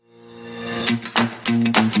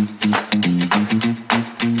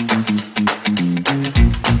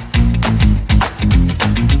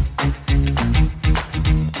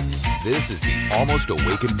Almost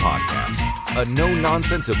Awakened podcast, a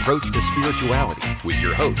no-nonsense approach to spirituality with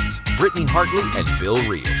your hosts, Brittany Hartley and Bill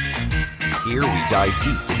Reel. Here we dive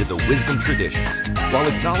deep into the wisdom traditions while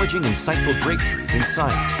acknowledging insightful breakthroughs in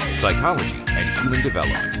science, psychology, and human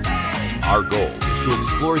development. Our goal is to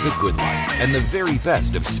explore the good life and the very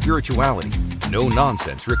best of spirituality. No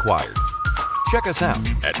nonsense required. Check us out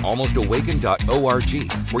at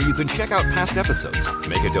almostawakened.org, where you can check out past episodes,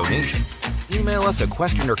 make a donation, email us a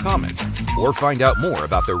question or comment, or find out more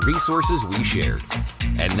about the resources we shared.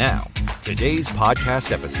 And now, today's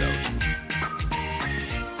podcast episode.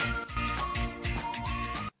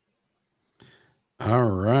 All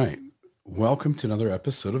right. Welcome to another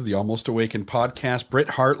episode of the Almost Awakened podcast. Britt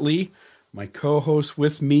Hartley, my co-host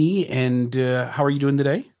with me. And how are you doing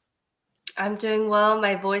today? I'm doing well.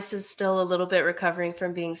 My voice is still a little bit recovering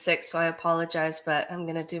from being sick, so I apologize, but I'm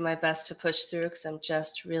going to do my best to push through because I'm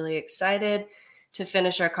just really excited to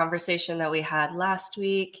finish our conversation that we had last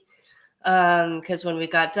week. Because when we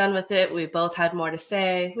got done with it, we both had more to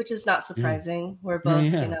say, which is not surprising. We're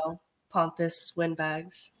both, pompous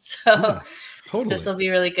windbags. So totally. This will be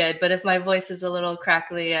really good. But if my voice is a little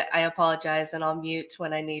crackly, I apologize, and I'll mute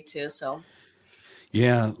when I need to. So,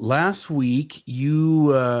 yeah, last week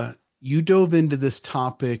you dove into this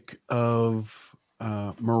topic of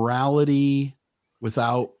morality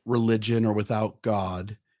without religion or without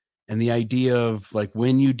God, and the idea of like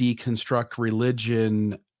when you deconstruct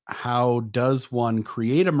religion, how does one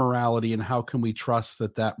create a morality, and how can we trust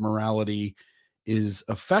that that morality is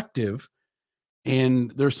effective? And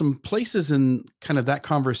there's some places in kind of that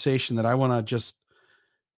conversation that I want to just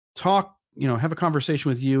talk, have a conversation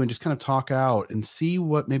with you and just kind of talk out and see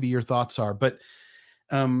what maybe your thoughts are. But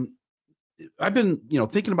I've been,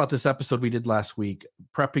 thinking about this episode we did last week,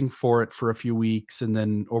 prepping for it for a few weeks. And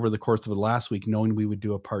then over the course of the last week, knowing we would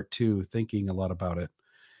do a part 2, thinking a lot about it.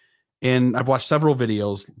 And I've watched several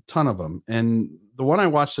videos, a ton of them. And the one I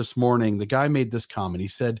watched this morning, the guy made this comment. He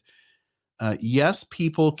said, yes,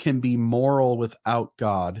 people can be moral without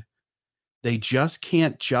God. They just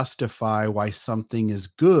can't justify why something is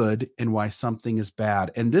good and why something is bad.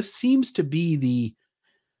 And this seems to be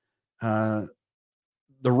the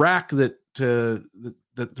rack that the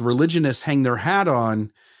religionists hang their hat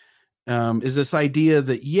on, is this idea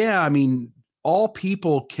that, all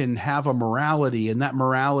people can have a morality, and that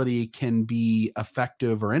morality can be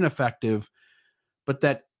effective or ineffective, but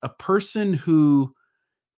that a person who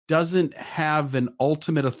doesn't have an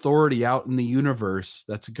ultimate authority out in the universe,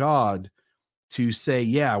 that's God, to say,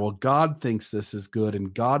 yeah, well, God thinks this is good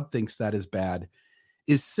and God thinks that is bad,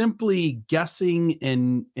 is simply guessing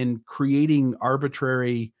and creating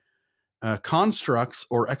arbitrary constructs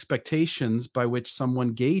or expectations by which someone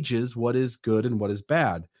gauges what is good and what is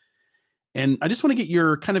bad. And I just want to get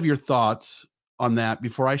your thoughts on that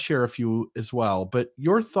before I share a few as well. But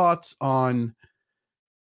your thoughts on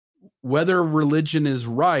whether religion is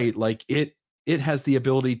right, like it has the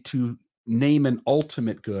ability to name an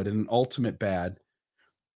ultimate good and an ultimate bad,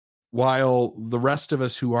 while the rest of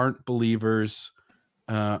us who aren't believers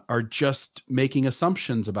are just making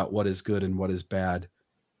assumptions about what is good and what is bad.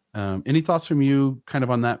 Any thoughts from you kind of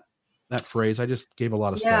on that phrase? I just gave a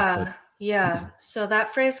lot of stuff. Yeah. So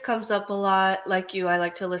that phrase comes up a lot. Like you, I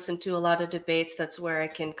like to listen to a lot of debates. That's where I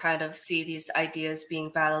can kind of see these ideas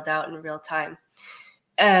being battled out in real time.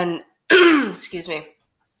 And excuse me.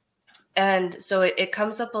 And so it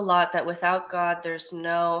comes up a lot that without God, there's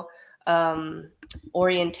no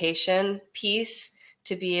orientation piece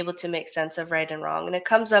to be able to make sense of right and wrong. And it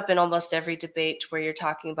comes up in almost every debate where you're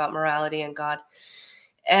talking about morality and God.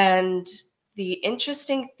 And the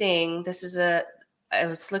interesting thing, I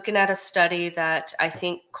was looking at a study that I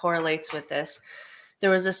think correlates with this. There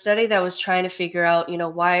was a study that was trying to figure out,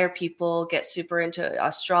 why are people get super into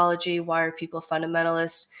astrology? Why are people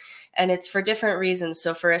fundamentalists? And it's for different reasons.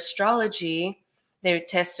 So for astrology, they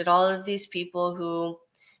tested all of these people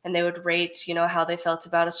and they would rate, how they felt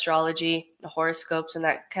about astrology, the horoscopes and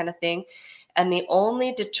that kind of thing. And the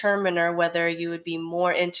only determiner whether you would be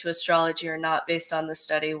more into astrology or not based on the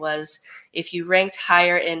study was if you ranked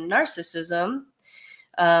higher in narcissism,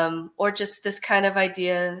 or just this kind of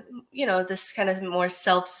idea, this kind of more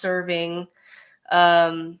self-serving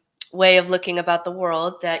way of looking about the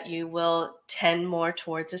world, that you will tend more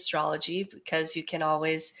towards astrology because you can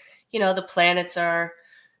always, the planets are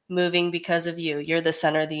moving because of you. You're the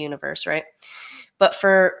center of the universe, right? But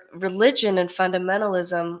for religion and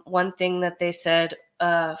fundamentalism, one thing that they said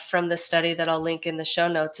from the study that I'll link in the show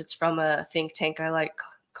notes, it's from a think tank I like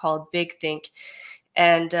called Big Think.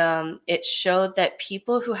 And it showed that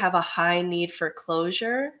people who have a high need for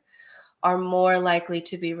closure are more likely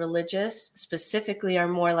to be religious, specifically are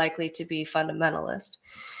more likely to be fundamentalist.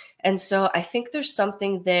 And so I think there's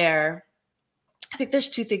something there. I think there's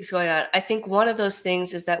two things going on. I think one of those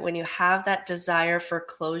things is that when you have that desire for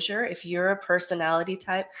closure, if you're a personality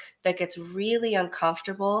type that gets really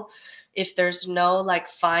uncomfortable, if there's no like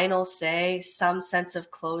final say, some sense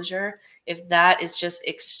of closure, if that is just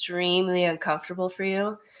extremely uncomfortable for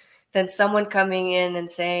you, then someone coming in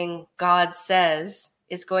and saying God says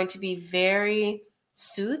is going to be very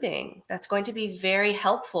soothing. That's going to be very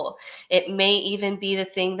helpful. It may even be the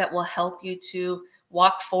thing that will help you to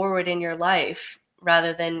walk forward in your life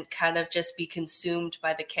rather than kind of just be consumed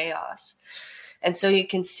by the chaos. And so you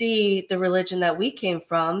can see the religion that we came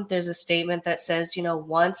from. There's a statement that says, you know,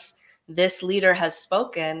 once this leader has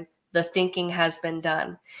spoken, the thinking has been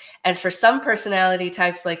done. And for some personality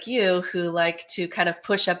types like you who like to kind of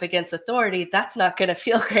push up against authority, that's not going to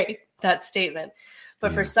feel great, that statement.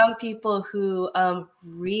 But for some people who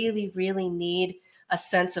really, really need a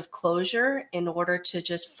sense of closure in order to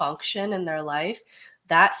just function in their life,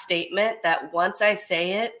 that statement that once I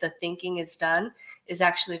say it, the thinking is done, is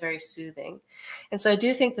actually very soothing. And so I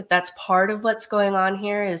do think that that's part of what's going on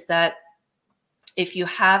here, is that if you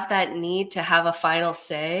have that need to have a final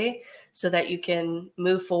say so that you can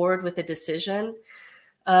move forward with a decision,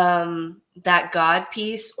 that God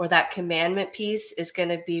piece or that commandment piece is going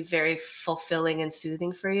to be very fulfilling and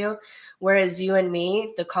soothing for you. Whereas you and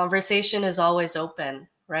me, the conversation is always open,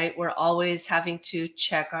 right? We're always having to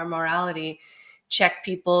check our morality, check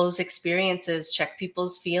people's experiences, check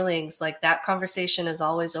people's feelings. Like that conversation is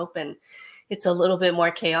always open. It's a little bit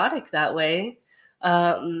more chaotic that way.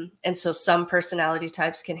 And so some personality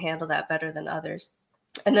types can handle that better than others.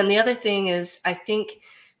 And then the other thing is, I think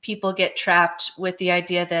people get trapped with the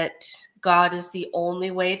idea that God is the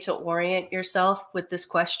only way to orient yourself with this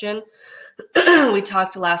question. We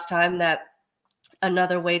talked last time that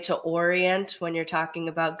another way to orient when you're talking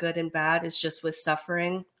about good and bad is just with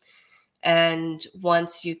suffering. And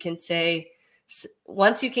once you can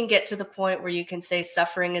get to the point where you can say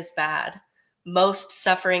suffering is bad, most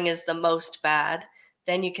suffering is the most bad,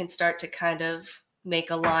 then you can start to kind of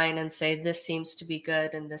make a line and say, this seems to be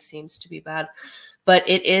good and this seems to be bad. But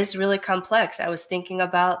it is really complex. I was thinking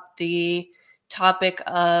about the topic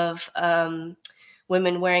of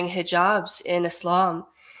women wearing hijabs in Islam,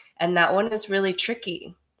 and that one is really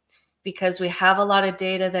tricky because we have a lot of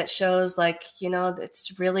data that shows, like, you know,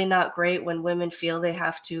 it's really not great when women feel they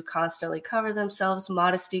have to constantly cover themselves.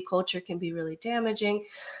 Modesty culture can be really damaging.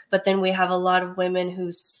 But then we have a lot of women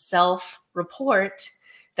who self-report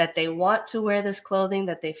that they want to wear this clothing,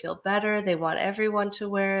 that they feel better. They want everyone to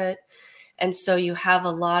wear it. And so you have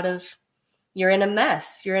you're in a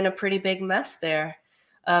mess. You're in a pretty big mess there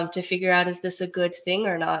to figure out, is this a good thing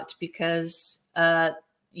or not? Because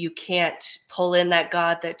you can't pull in that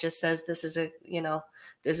God that just says, this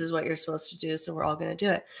is what you're supposed to do, so we're all going to do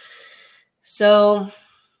it. So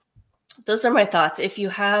those are my thoughts. If you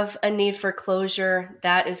have a need for closure,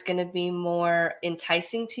 that is going to be more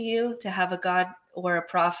enticing to you to have a God or a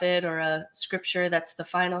prophet or a scripture that's the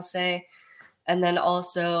final say. And then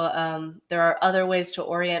also there are other ways to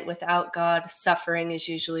orient without God. Suffering is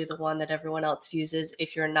usually the one that everyone else uses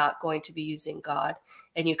if you're not going to be using God.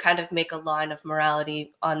 And you kind of make a line of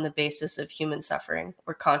morality on the basis of human suffering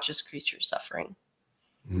or conscious creature suffering.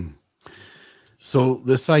 So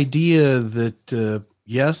this idea that,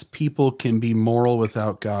 yes, people can be moral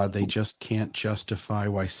without God. They just can't justify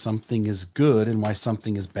why something is good and why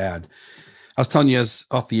something is bad. I was telling you as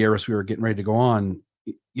off the air as we were getting ready to go on,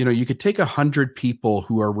 you know, you could take 100 people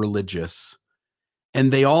who are religious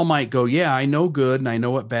and they all might go, yeah, I know good and I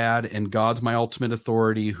know what bad, and God's my ultimate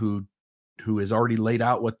authority who has already laid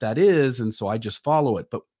out what that is. And so I just follow it.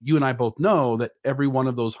 But you and I both know that every one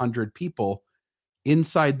of those 100 people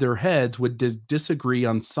inside their heads would disagree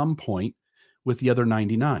on some point with the other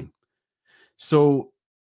 99. So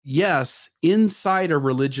yes, inside a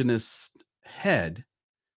religionist head,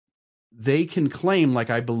 they can claim, like,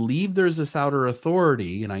 I believe there's this outer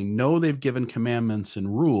authority and I know they've given commandments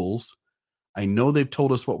and rules. I know they've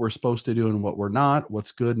told us what we're supposed to do and what we're not,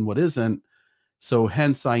 what's good and what isn't. So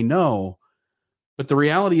hence I know. But the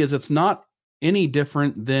reality is it's not any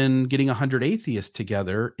different than getting 100 atheists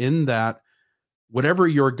together, in that whatever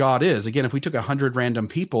your God is, again, if we took 100 random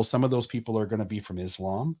people, some of those people are going to be from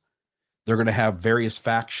Islam. They're going to have various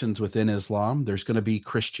factions within Islam. There's going to be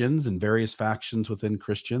Christians and various factions within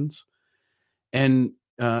Christians. And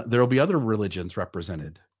there'll be other religions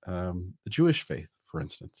represented, the Jewish faith, for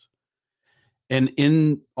instance. And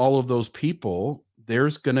in all of those people,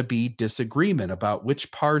 there's going to be disagreement about which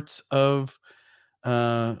parts of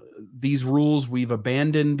these rules we've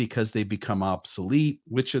abandoned because they become obsolete,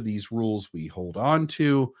 which of these rules we hold on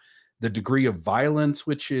to, the degree of violence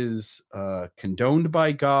which is condoned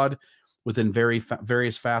by God within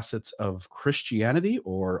various facets of Christianity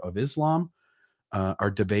or of Islam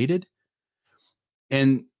are debated.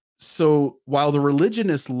 And so while the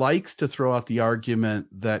religionist likes to throw out the argument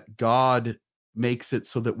that God makes it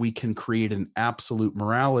so that we can create an absolute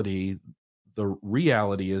morality, the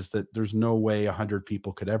reality is that there's no way 100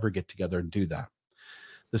 people could ever get together and do that.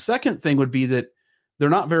 The second thing would be that they're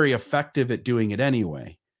not very effective at doing it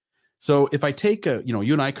anyway. So if I take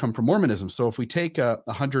you and I come from Mormonism. So if we take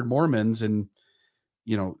 100 Mormons and,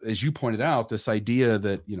 as you pointed out, this idea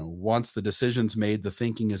that, once the decision's made, the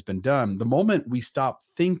thinking has been done. The moment we stop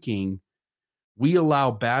thinking, we allow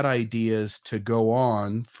bad ideas to go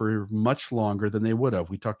on for much longer than they would have.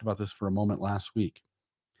 We talked about this for a moment last week.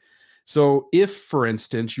 So if, for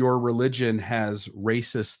instance, your religion has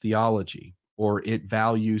racist theology, or it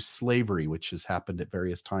values slavery, which has happened at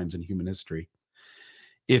various times in human history,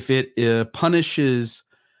 if it punishes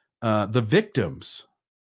the victims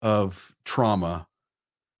of trauma,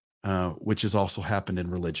 which has also happened in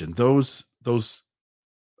religion, those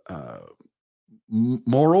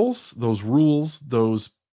morals, those rules, those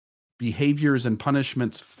behaviors and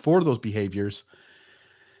punishments for those behaviors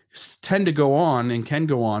tend to go on and can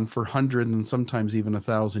go on for hundreds and sometimes even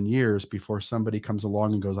 1,000 years before somebody comes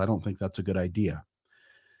along and goes, I don't think that's a good idea.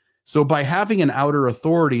 So by having an outer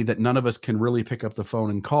authority that none of us can really pick up the phone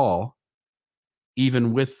and call,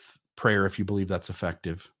 even with prayer, if you believe that's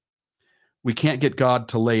effective, we can't get God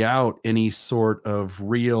to lay out any sort of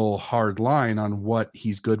real hard line on what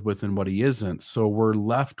he's good with and what he isn't. So we're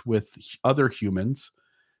left with other humans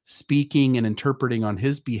speaking and interpreting on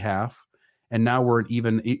his behalf. And now we're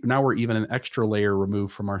even an extra layer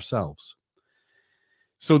removed from ourselves.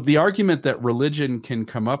 So the argument that religion can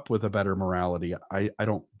come up with a better morality, I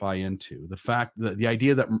don't buy into. The fact that the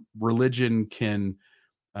idea that religion can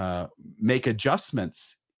make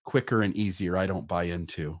adjustments quicker and easier, I don't buy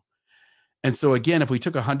into. And so again, if we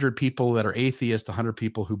took 100 people that are atheist, 100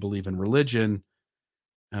 people who believe in religion,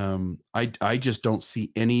 I just don't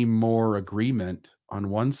see any more agreement on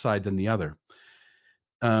one side than the other.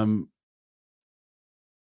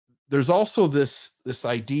 There's also this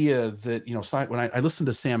idea that, when I listened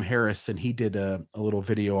to Sam Harris and he did a little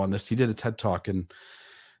video on this, he did a TED Talk, and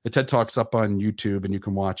the TED Talk's up on YouTube and you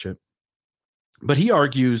can watch it. But he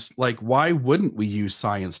argues, why wouldn't we use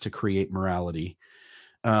science to create morality?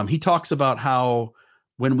 He talks about how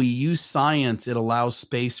when we use science, it allows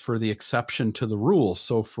space for the exception to the rule.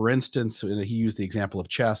 So for instance, he used the example of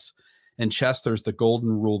chess. In chess, there's the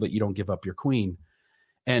golden rule that you don't give up your queen.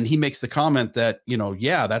 And he makes the comment that,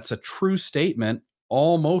 that's a true statement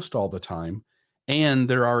almost all the time. And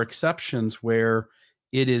there are exceptions where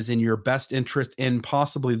it is in your best interest and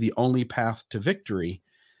possibly the only path to victory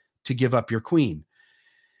to give up your queen.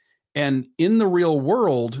 And in the real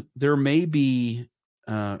world, there may be,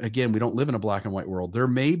 again, we don't live in a black and white world. There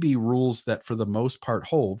may be rules that for the most part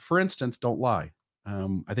hold. For instance, don't lie.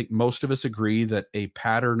 I think most of us agree that a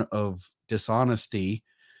pattern of dishonesty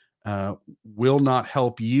will not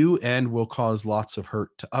help you and will cause lots of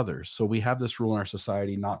hurt to others. So we have this rule in our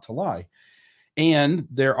society not to lie. And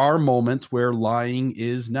there are moments where lying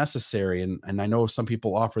is necessary. And I know some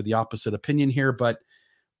people offer the opposite opinion here, but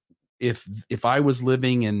if I was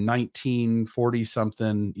living in 1940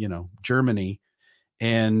 something, Germany,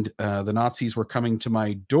 and the Nazis were coming to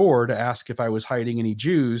my door to ask if I was hiding any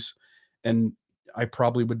Jews, and I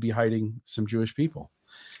probably would be hiding some Jewish people.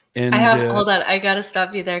 And hold on, I gotta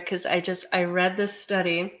stop you there because I read this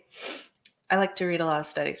study. I like to read a lot of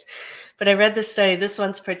studies, but I read this study. This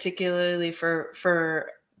one's particularly for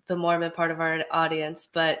the Mormon part of our audience,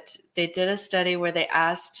 but they did a study where they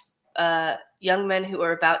asked young men who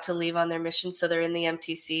are about to leave on their mission. So they're in the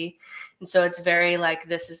MTC. And so it's very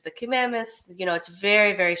this is the commandments, it's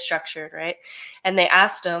very, very structured, right? And they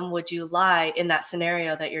asked them, would you lie in that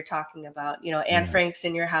scenario that you're talking about? Anne Frank's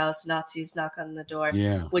in your house, Nazis knock on the door.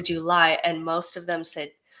 Yeah. Would you lie? And most of them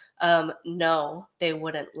said, no, they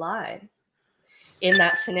wouldn't lie. In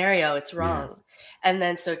that scenario, it's wrong. Yeah. And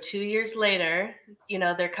then so 2 years later,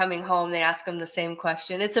 they're coming home. They ask them the same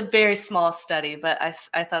question. It's a very small study, but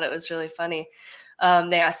I thought it was really funny.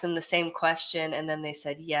 They asked them the same question, and then they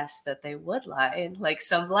said yes, that they would lie.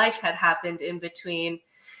 Some life had happened in between,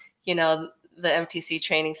 the MTC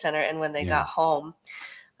training center and when they got home,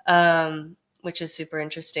 which is super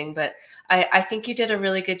interesting. But I think you did a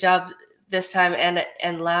really good job this time and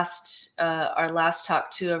our last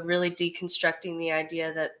talk too, of really deconstructing the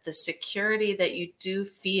idea that the security that you do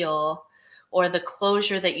feel or the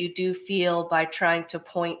closure that you do feel by trying to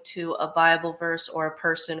point to a Bible verse or a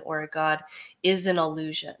person or a God is an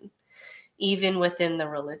illusion, even within the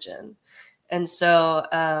religion. And so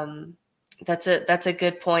that's a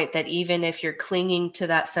good point, that even if you're clinging to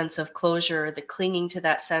that sense of closure, or the clinging to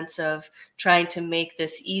that sense of trying to make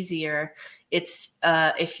this easier, it's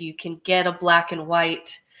if you can get a black and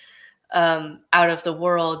white out of the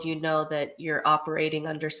world, you know that you're operating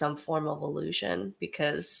under some form of illusion,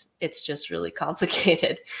 because it's just really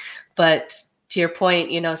complicated. But to your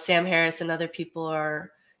point, Sam Harris and other people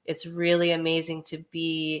it's really amazing to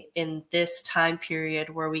be in this time period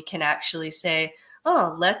where we can actually say,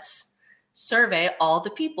 oh, let's survey all the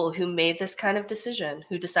people who made this kind of decision,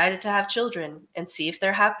 who decided to have children, and see if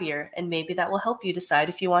they're happier. And maybe that will help you decide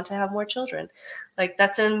if you want to have more children. Like,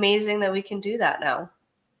 that's amazing that we can do that now.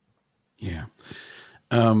 Yeah.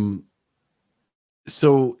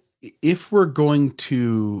 So if we're going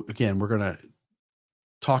to, again, we're going to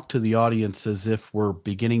talk to the audience as if we're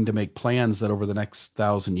beginning to make plans that over the next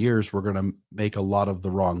 1,000 years, we're going to make a lot of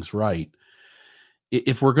the wrongs right.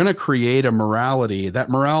 If we're going to create a morality,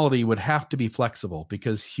 that morality would have to be flexible,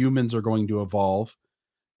 because humans are going to evolve.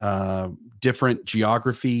 Different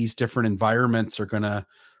geographies, different environments are going to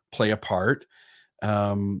play a part.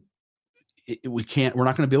 We're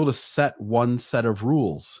not going to be able to set one set of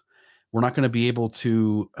rules. We're not going to be able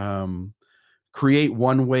to create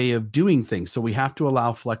one way of doing things. So we have to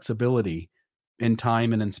allow flexibility in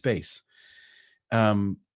time and in space.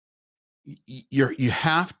 You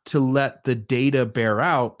have to let the data bear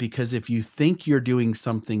out, because if you think you're doing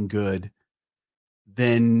something good,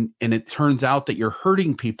 and it turns out that you're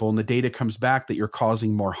hurting people, and the data comes back that you're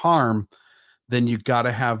causing more harm, then you've got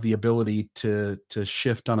to have the ability to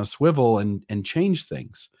shift on a swivel and change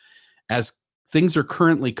things. As things are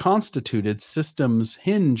currently constituted, systems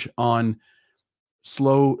hinge on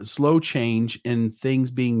slow change and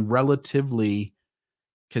things being relatively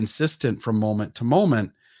consistent from moment to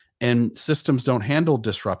moment. And systems don't handle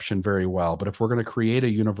disruption very well. But if we're going to create a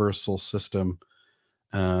universal system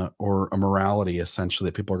or a morality, essentially,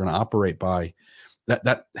 that people are going to operate by,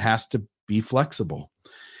 that has to be flexible.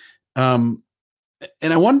 And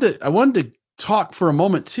I wanted to talk for a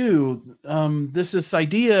moment too. This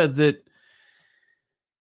idea that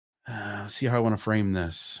let's see how I want to frame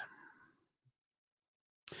this.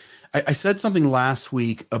 I said something last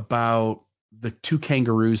week about the two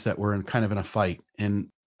kangaroos that were in a fight, and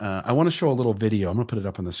I want to show a little video. I'm going to put it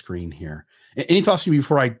up on the screen here. Any thoughts from you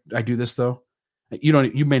before I do this, though?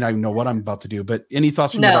 You may not even know what I'm about to do, but any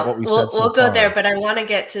thoughts from you about what we said so we'll go far? there, but I want to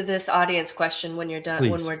get to this audience question when you're done.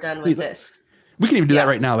 Please. When we're done with this. We can even do that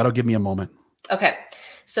right now. That'll give me a moment. Okay.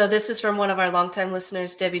 So this is from one of our longtime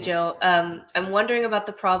listeners, Debbie Jo. I'm wondering about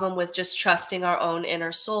the problem with just trusting our own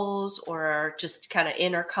inner souls, or just kind of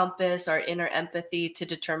inner compass, our inner empathy to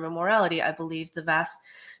determine morality. I believe the vast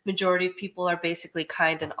majority of people are basically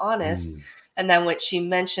kind and honest. And then when she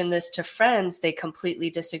mentioned this to friends, they completely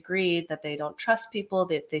disagreed, that they don't trust people,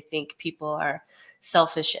 that they think people are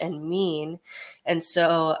selfish and mean. And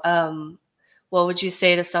so what would you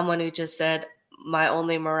say to someone who just said, my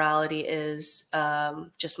only morality is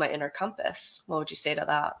just my inner compass? What would you say to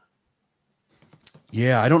that?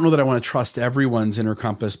 Yeah, I don't know that I want to trust everyone's inner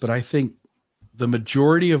compass, but I think the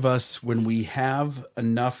majority of us, when we have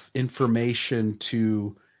enough information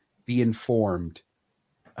to be informed,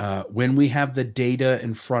 when we have the data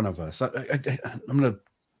in front of us, I'm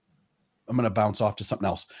gonna bounce off to something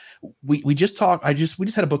else. We just had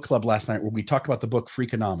a book club last night where we talked about the book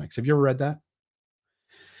Freakonomics. Have you ever read that?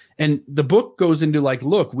 And the book goes into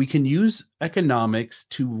look, we can use economics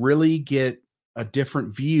to really get a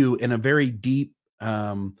different view and a very deep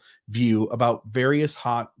view about various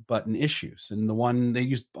hot button issues. And they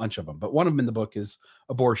used a bunch of them, but one of them in the book is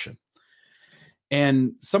abortion.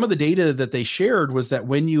 And some of the data that they shared was that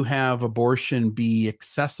when you have abortion be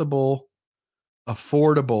accessible,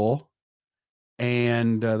 affordable,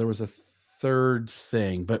 and there was a third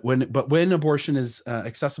thing, but when abortion is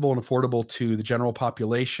accessible and affordable to the general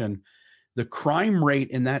population, the crime rate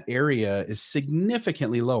in that area is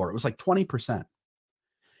significantly lower. It was like 20%.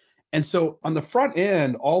 And so on the front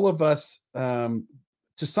end, all of us, to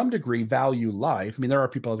some degree, value life. I mean, there are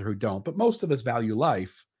people out there who don't, but most of us value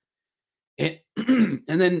life. And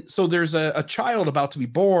then, so there's a child about to be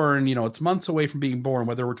born, it's months away from being born,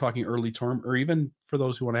 whether we're talking early term or even for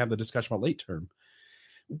those who want to have the discussion about late term.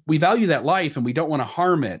 We value that life and we don't want to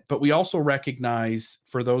harm it, but we also recognize,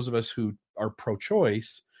 for those of us who are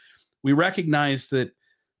pro-choice, we recognize that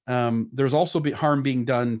there's also harm being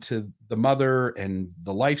done to the mother and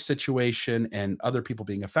the life situation and other people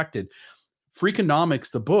being affected. Freakonomics,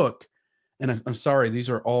 the book, and I'm sorry, these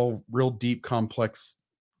are all real deep, complex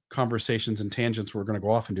conversations and tangents we're going to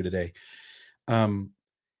go off into today.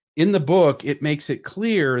 In the book, it makes it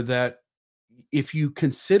clear that if you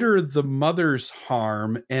consider the mother's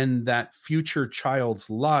harm and that future child's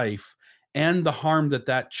life and the harm that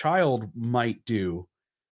that child might do,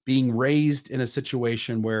 being raised in a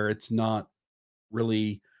situation where it's not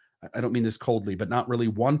really, I don't mean this coldly, but not really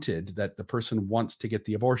wanted, that the person wants to get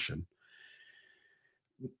the abortion.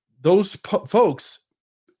 Those folks,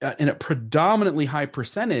 in a predominantly high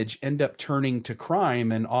percentage, end up turning to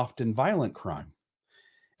crime, and often violent crime.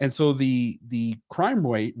 And so the crime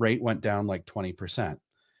rate went down like 20%.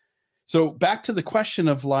 So back to the question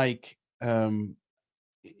of like my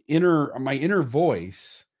inner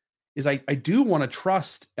voice is I do want to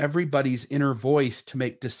trust everybody's inner voice to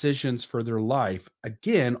make decisions for their life.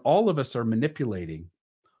 Again, all of us are manipulating.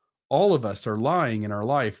 All of us are lying in our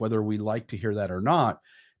life, whether we like to hear that or not,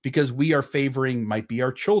 because we are favoring, might be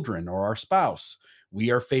our children or our spouse. We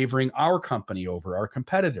are favoring our company over our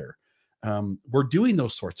competitor. We're doing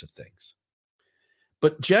those sorts of things.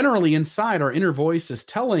 But generally inside, our inner voice is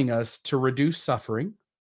telling us to reduce suffering.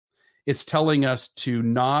 It's telling us to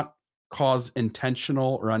not cause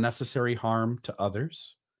intentional or unnecessary harm to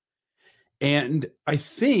others. And I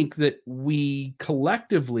think that we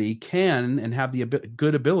collectively can and have the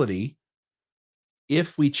good ability,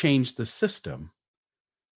 if we change the system,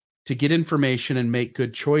 to get information and make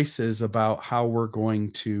good choices about how we're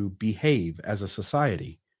going to behave as a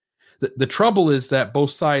society. The trouble is that both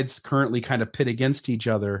sides currently kind of pit against each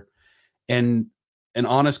other, and an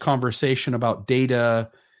honest conversation about data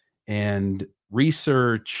and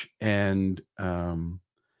research and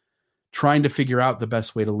trying to figure out the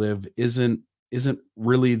best way to live isn't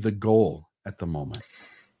really the goal at the moment.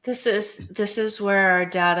 This is where our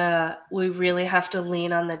data, we really have to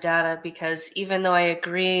lean on the data, because even though I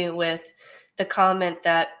agree with the comment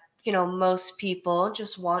that, most people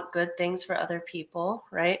just want good things for other people,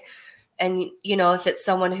 right? And, if it's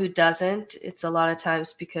someone who doesn't, it's a lot of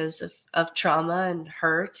times because of trauma and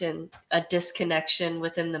hurt and a disconnection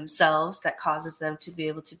within themselves that causes them to be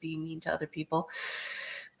able to be mean to other people.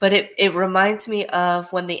 But it reminds me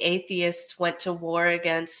of when the atheists went to war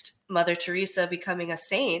against Mother Teresa becoming a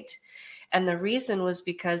saint. And the reason was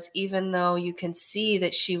because even though you can see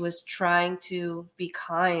that she was trying to be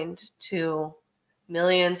kind to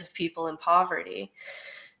millions of people in poverty,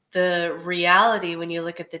 the reality when you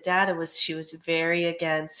look at the data was she was very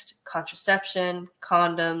against contraception,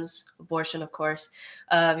 condoms, abortion, of course,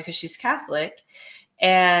 because she's Catholic.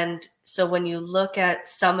 And so when you look at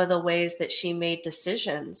some of the ways that she made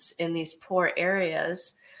decisions in these poor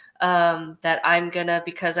areas, that I'm going to,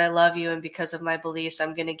 because I love you and because of my beliefs,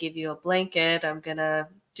 I'm going to give you a blanket. I'm going to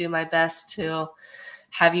do my best to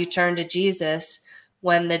have you turn to Jesus.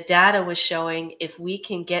 When the data was showing, if we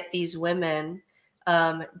can get these women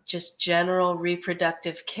just general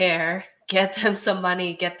reproductive care, get them some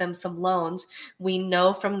money, get them some loans, we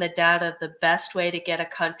know from the data the best way to get a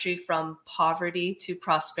country from poverty to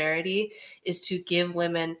prosperity is to give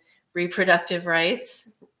women reproductive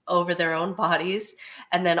rights over their own bodies,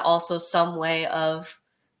 and then also some way of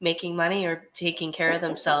making money or taking care of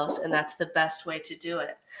themselves. And that's the best way to do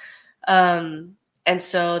it. And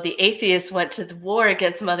so the atheists went to the war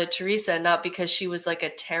against Mother Teresa, not because she was like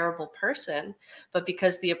a terrible person, but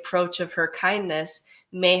because the approach of her kindness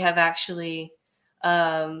may have actually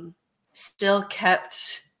still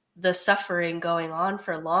kept the suffering going on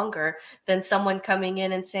for longer than someone coming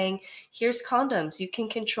in and saying, here's condoms, you can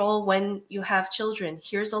control when you have children,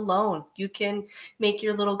 here's a loan, you can make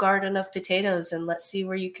your little garden of potatoes and let's see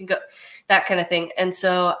where you can go, that kind of thing. And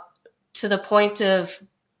so to the point of,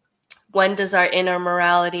 when does our inner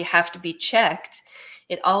morality have to be checked?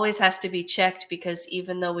 It always has to be checked, because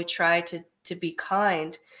even though we try to be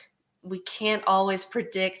kind, we can't always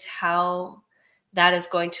predict how that is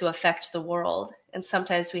going to affect the world. And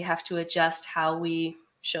sometimes we have to adjust how we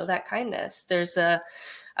show that kindness.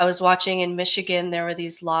 I was watching in Michigan, there were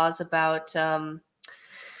these laws about,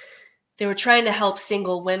 they were trying to help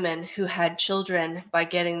single women who had children by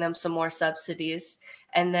getting them some more subsidies.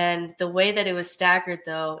 And then the way that it was staggered,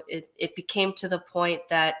 though, it became to the point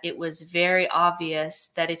that it was very obvious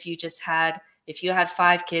that if you had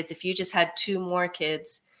 5 kids, if you just had 2 more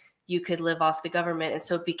kids, you could live off the government. And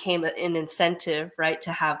so it became an incentive, right,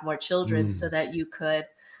 to have more children so that you could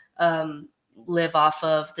live off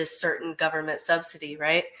of this certain government subsidy,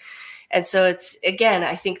 right? And so it's, again,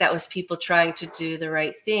 I think that was people trying to do the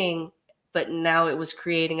right thing, but now it was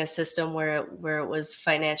creating a system where it was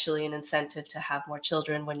financially an incentive to have more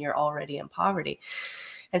children when you're already in poverty.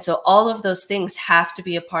 And so all of those things have to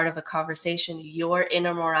be a part of a conversation. Your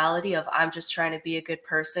inner morality of I'm just trying to be a good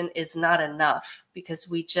person is not enough, because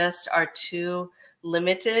we just are too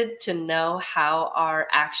limited to know how our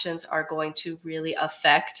actions are going to really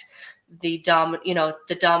affect the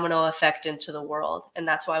domino effect into the world. And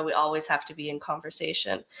that's why we always have to be in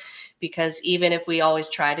conversation, because even if we always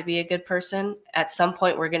try to be a good person, at some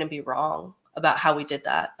point we're going to be wrong about how we did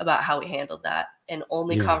that, about how we handled that. And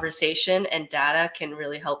only conversation and data can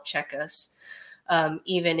really help check us,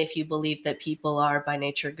 even if you believe that people are by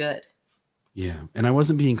nature good. Yeah. And I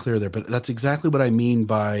wasn't being clear there, but that's exactly what I mean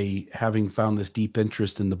by having found this deep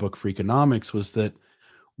interest in the book Freakonomics, was that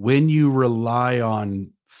when you rely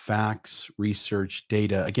on facts, research,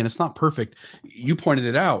 data, again, it's not perfect. You pointed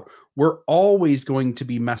it out. We're always going to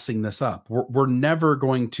be messing this up. We're never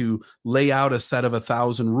going to lay out a set of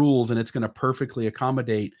 1,000 rules and it's going to perfectly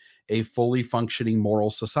accommodate a fully functioning moral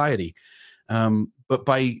society. But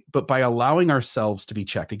by allowing ourselves to be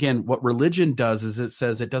checked, again, what religion does is it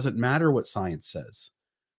says it doesn't matter what science says.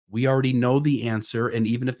 We already know the answer. And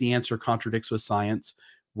even if the answer contradicts with science,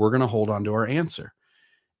 we're going to hold on to our answer.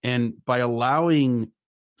 And by allowing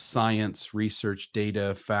science, research,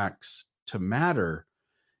 data, facts to matter,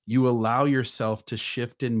 you allow yourself to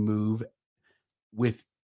shift and move with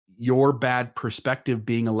your bad perspective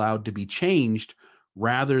being allowed to be changed,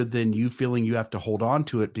 rather than you feeling you have to hold on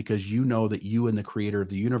to it because you know that you and the creator of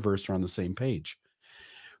the universe are on the same page.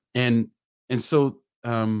 And so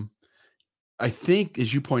I think,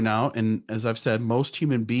 as you point out, and as I've said, most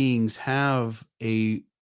human beings have a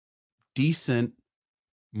decent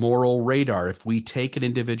moral radar. If we take an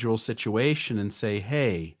individual situation and say,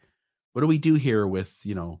 hey, what do we do here with,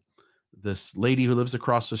 this lady who lives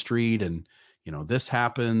across the street, and, this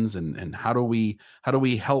happens, and how do we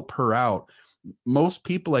help her out? Most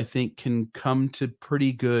people, I think, can come to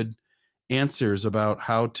pretty good answers about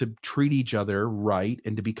how to treat each other right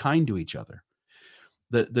and to be kind to each other.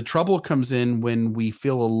 The trouble comes in when we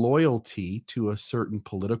feel a loyalty to a certain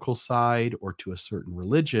political side or to a certain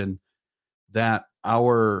religion, that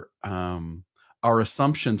our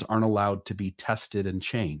assumptions aren't allowed to be tested and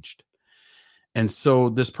changed. And so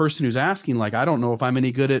this person who's asking, like, I don't know if I'm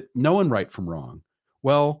any good at knowing right from wrong.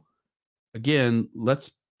 Well, again,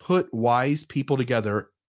 let's put wise people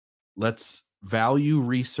together. Let's value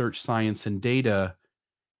research, science, and data,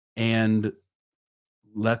 and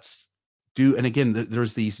let's do. And again,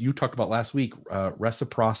 there's these you talked about last week,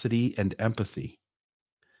 reciprocity and empathy.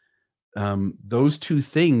 Those two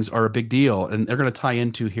things are a big deal, and they're going to tie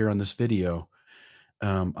into here on this video.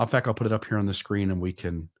 In fact, I'll put it up here on the screen and we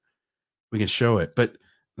can show it, but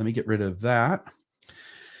let me get rid of that.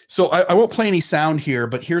 So I won't play any sound here,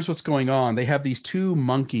 but here's what's going on. They have these two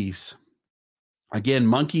monkeys. Again,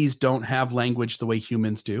 monkeys don't have language the way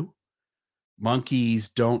humans do. Monkeys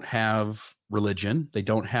don't have religion. They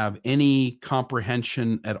don't have any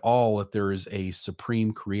comprehension at all that there is a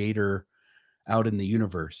supreme creator out in the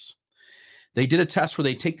universe. They did a test where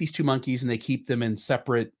they take these two monkeys and they keep them in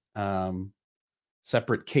separate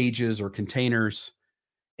cages or containers.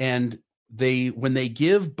 And when they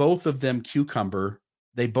give both of them cucumber,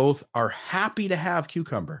 they both are happy to have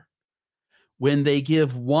cucumber. When they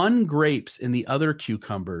give one grapes and the other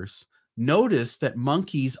cucumbers, notice that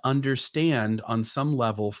monkeys understand on some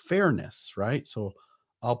level fairness, right? So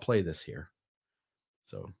I'll play this here.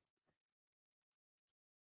 So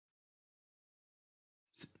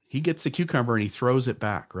he gets the cucumber and he throws it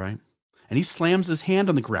back, right? And he slams his hand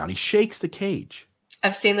on the ground. He shakes the cage.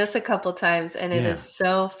 I've seen this a couple times, and it is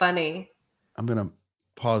so funny. I'm going to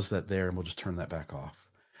pause that there, and we'll just turn that back off.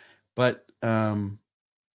 But and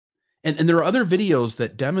there are other videos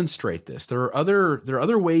that demonstrate this. There are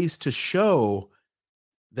other ways to show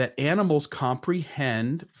that animals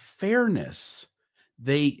comprehend fairness.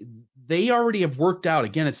 They already have worked out.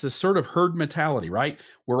 Again, it's this sort of herd mentality, right?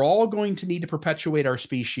 We're all going to need to perpetuate our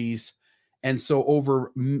species. And so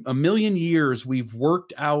over a million years, we've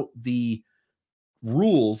worked out the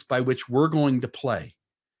rules by which we're going to play.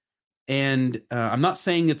 And I'm not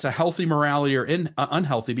saying it's a healthy morality or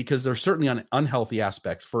unhealthy, because there's certainly unhealthy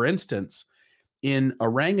aspects. For instance, in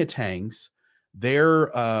orangutans,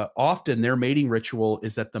 often their mating ritual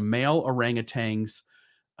is that the male orangutans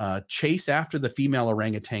chase after the female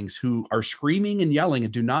orangutans, who are screaming and yelling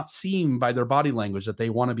and do not seem by their body language that they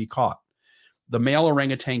want to be caught. The male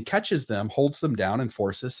orangutan catches them, holds them down, and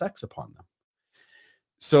forces sex upon them.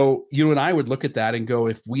 So you and I would look at that and go,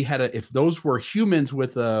 if those were humans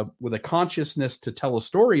with a consciousness to tell a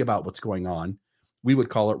story about what's going on, we would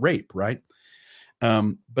call it rape, right?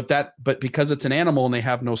 But because it's an animal and they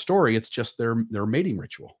have no story, it's just their mating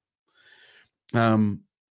ritual. And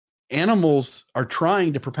animals are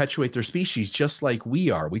trying to perpetuate their species just like we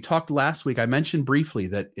are. We talked last week, I mentioned briefly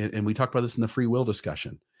that, and we talked about this in the free will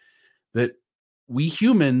discussion, that we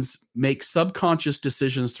humans make subconscious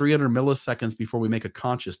decisions 300 milliseconds before we make a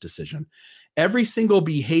conscious decision. Every single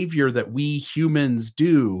behavior that we humans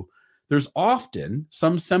do, there's often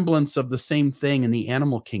some semblance of the same thing in the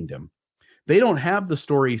animal kingdom. They don't have the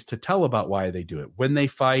stories to tell about why they do it, when they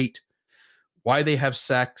fight, why they have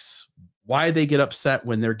sex, why they get upset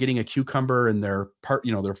when they're getting a cucumber and their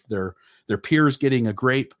peers getting a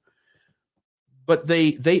grape. But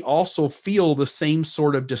they also feel the same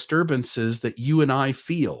sort of disturbances that you and I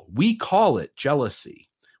feel. We call it jealousy.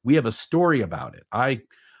 We have a story about it.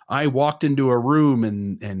 I walked into a room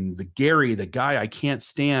and Gary, the guy I can't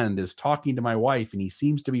stand, is talking to my wife and he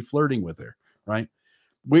seems to be flirting with her, right?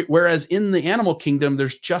 Whereas in the animal kingdom,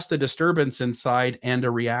 there's just a disturbance inside and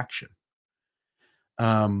a reaction.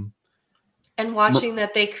 And watching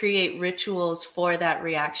that they create rituals for that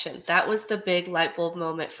reaction. That was the big light bulb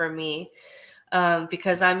moment for me.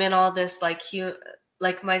 Because I'm in all this,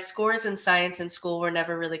 like my scores in science in school were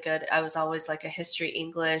never really good. I was always like a history,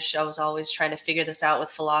 English. I was always trying to figure this out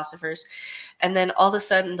with philosophers. And then all of a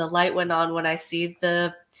sudden the light went on when I see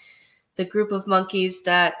the group of monkeys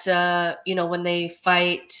that, when they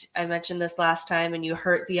fight, I mentioned this last time, and you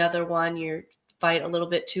hurt the other one, you fight a little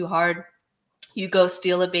bit too hard, you go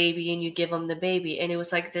steal a baby and you give them the baby. And it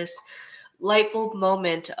was like this light bulb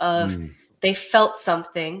moment of, they felt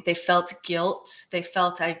something. They felt guilt. They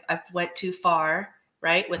felt I went too far,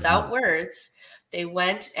 right? Without words. They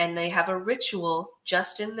went and they have a ritual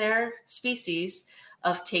just in their species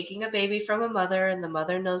of taking a baby from a mother, and the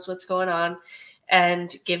mother knows what's going on,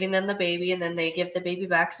 and giving them the baby, and then they give the baby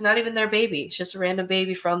back. It's not even their baby. It's just a random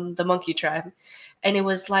baby from the monkey tribe. And it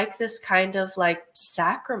was like this kind of like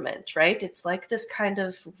sacrament, right? It's like this kind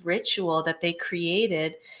of ritual that they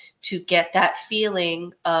created to get that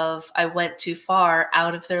feeling of I went too far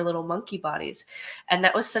out of their little monkey bodies. And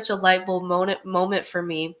that was such a light bulb moment for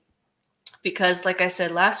me, because like I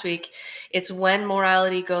said last week, it's when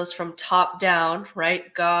morality goes from top down,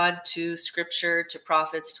 right? God to scripture, to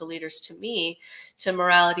prophets, to leaders, to me, to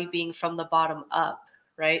morality being from the bottom up,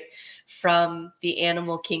 right? From the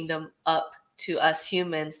animal kingdom up to us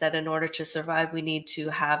humans, that in order to survive, we need to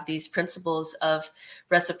have these principles of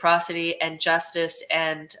reciprocity and justice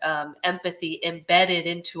and empathy embedded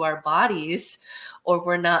into our bodies, or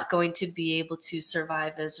we're not going to be able to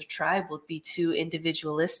survive as a tribe. We'll be too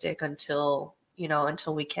individualistic until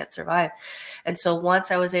we can't survive. And so once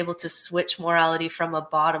I was able to switch morality from a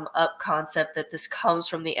bottom up concept, that this comes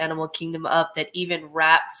from the animal kingdom up, that even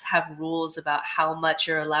rats have rules about how much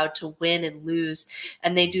you're allowed to win and lose.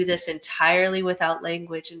 And they do this entirely without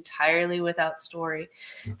language, entirely without story.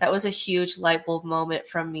 That was a huge light bulb moment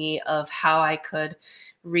from me of how I could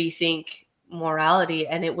rethink morality.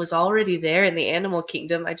 And it was already there in the animal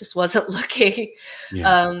kingdom. I just wasn't looking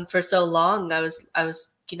for so long. I was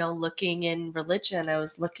looking in religion. I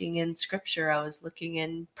was looking in scripture. I was looking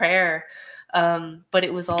in prayer. But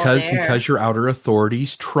it was all there. Because your outer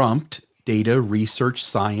authorities trumped data, research,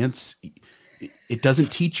 science. It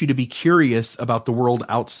doesn't teach you to be curious about the world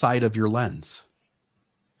outside of your lens.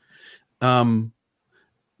 The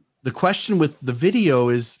question with the video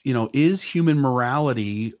is, is human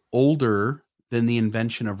morality older than the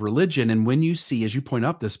invention of religion? And when you see, as you point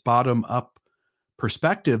up, this bottom up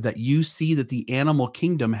perspective, that you see that the animal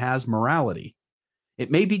kingdom has morality.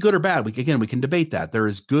 It may be good or bad. We can debate that.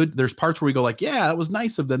 There's parts where we go like, yeah, it was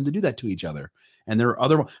nice of them to do that to each other. And there are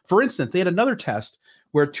other, for instance, they had another test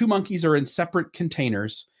where two monkeys are in separate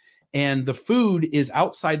containers and the food is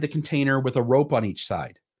outside the container with a rope on each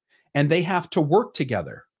side, and they have to work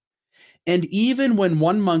together. And even when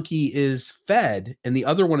one monkey is fed and the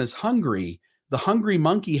other one is hungry, the hungry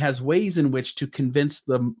monkey has ways in which to convince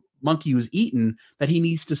the monkey who's eaten that he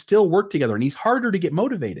needs to still work together, and he's harder to get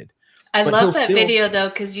motivated. I love that video though,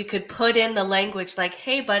 because you could put in the language like,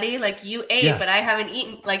 hey buddy, like you ate, but I haven't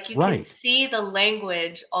eaten. Like you can see the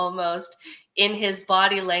language almost in his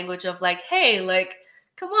body language of like, hey, like,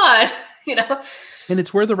 come on, And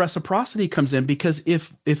it's where the reciprocity comes in, because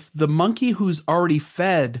if the monkey who's already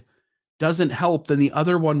fed doesn't help, then the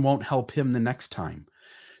other one won't help him the next time.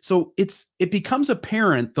 So it becomes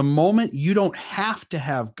apparent the moment you don't have to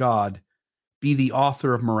have God be the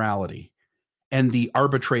author of morality and the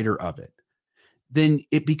arbitrator of it, then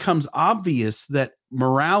it becomes obvious that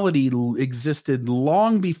morality existed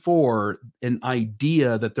long before an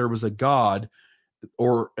idea that there was a God,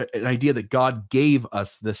 or an idea that God gave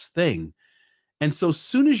us this thing. And so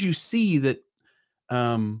soon as you see that,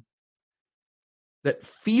 that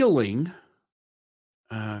feeling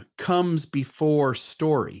comes before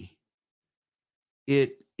story,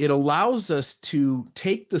 it allows us to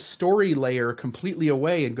take the story layer completely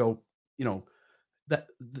away and go,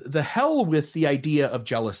 the hell with the idea of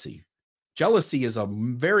jealousy. Jealousy is a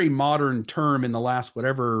very modern term in the last,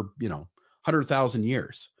 100,000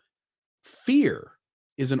 years. Fear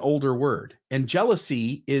is an older word, and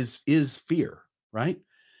jealousy is fear, right?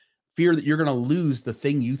 Fear that you're going to lose the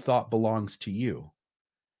thing you thought belongs to you.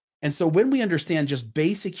 And so when we understand just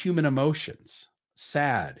basic human emotions,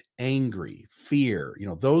 sad, angry, fear,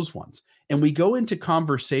 those ones, and we go into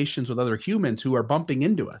conversations with other humans who are bumping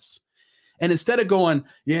into us, and instead of going,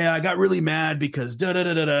 yeah, I got really mad because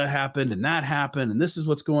da-da-da-da-da happened and that happened and this is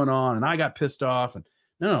what's going on and I got pissed off. And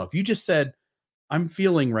no, if you just said, I'm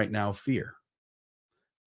feeling right now fear,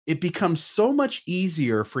 it becomes so much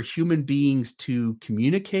easier for human beings to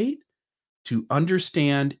communicate, to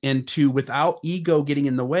understand, and to, without ego getting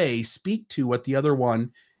in the way, speak to what the other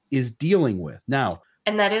one is dealing with. Now,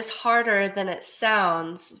 and that is harder than it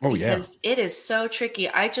sounds, because it is so tricky.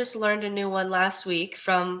 I just learned a new one last week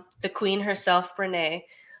from the queen herself, Brene.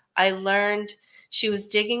 I learned she was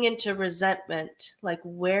digging into resentment. Like,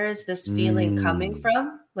 where is this feeling coming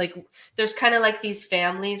from? Like, there's kind of like these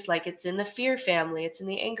families, like it's in the fear family, it's in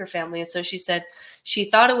the anger family. And so she said she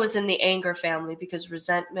thought it was in the anger family because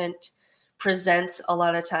resentment presents a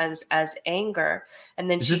lot of times as anger. And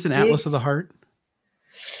then is this an Atlas of the Heart?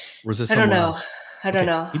 Or is this I don't know. Else? I don't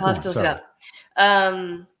know. I'll have to look it up.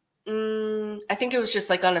 I think it was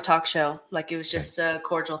just like on a talk show. Like it was just a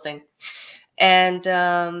cordial thing. And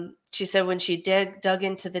she said when she dug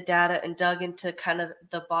into the data and dug into kind of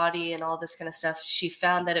the body and all this kind of stuff, she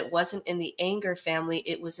found that it wasn't in the anger family.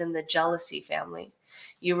 It was in the jealousy family.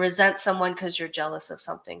 You resent someone because you're jealous of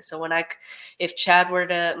something. So if Chad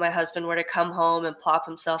my husband were to come home and plop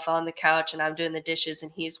himself on the couch and I'm doing the dishes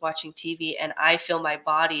and he's watching TV and I feel my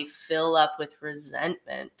body fill up with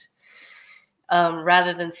resentment,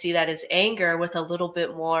 rather than see that as anger, with a little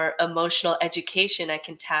bit more emotional education, I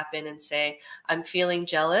can tap in and say, I'm feeling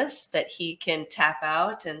jealous that he can tap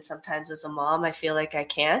out. And sometimes as a mom, I feel like I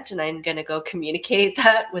can't, and I'm going to go communicate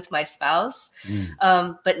that with my spouse.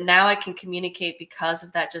 But now I can communicate because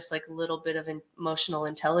of that, just like a little bit of an emotional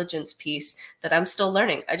intelligence piece that I'm still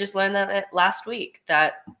learning. I just learned that last week,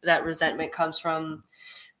 that resentment comes from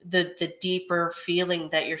the deeper feeling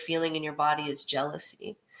that you're feeling in your body is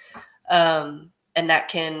jealousy. And that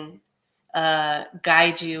can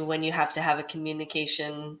guide you when you have to have a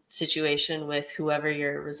communication situation with whoever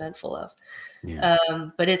you're resentful of.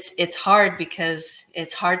 But it's hard because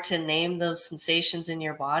it's hard to name those sensations in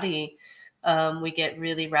your body. We get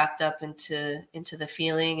really wrapped up into the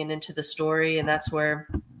feeling and into the story. And that's where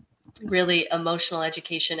really emotional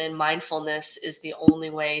education and mindfulness is the only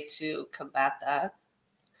way to combat that.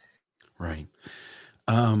 Right.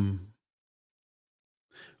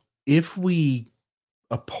 If we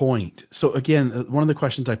appoint, so again, one of the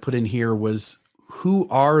questions I put in here was, who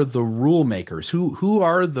are the rule makers? Who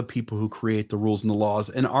are the people who create the rules and the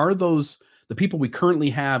laws? And are those the people we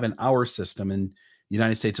currently have in our system in the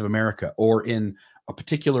United States of America or in a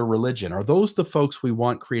particular religion? Are those the folks we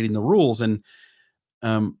want creating the rules? And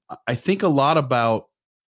I think a lot about,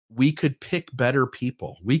 we could pick better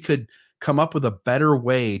people. We could come up with a better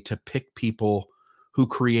way to pick people who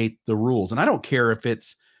create the rules. And I don't care if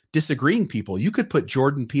it's disagreeing people. You could put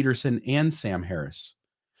Jordan Peterson and Sam Harris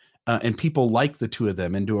and people like the two of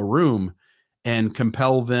them into a room and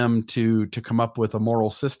compel them to come up with a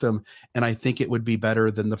moral system. And I think it would be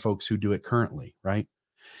better than the folks who do it currently. Right.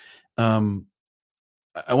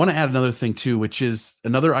 I want to add another thing too, which is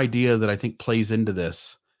another idea that I think plays into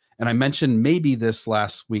this. And I mentioned maybe this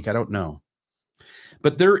last week, I don't know,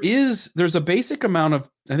 but there's a basic amount of,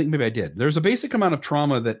 I think maybe I did. There's a basic amount of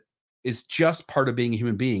trauma that is just part of being a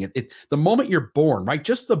human being. The moment you're born, right?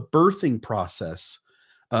 Just the birthing process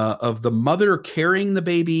of the mother carrying the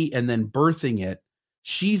baby and then birthing it,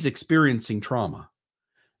 she's experiencing trauma.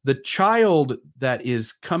 The child that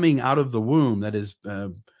is coming out of the womb, that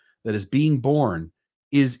is being born,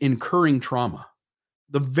 is incurring trauma.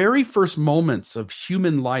 The very first moments of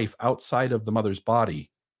human life outside of the mother's body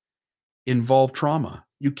involve trauma.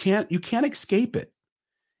 You can't escape it.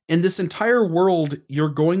 In this entire world, you're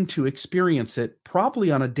going to experience it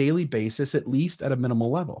probably on a daily basis, at least at a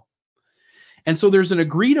minimal level. And so there's an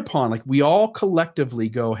agreed upon, like we all collectively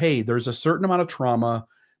go, hey, there's a certain amount of trauma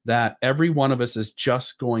that every one of us is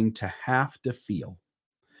just going to have to feel.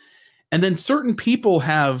 And then certain people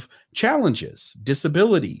have challenges,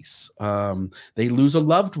 disabilities. They lose a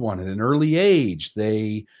loved one at an early age.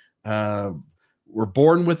 They were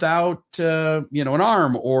born without, an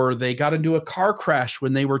arm, or they got into a car crash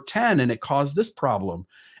when they were 10 and it caused this problem.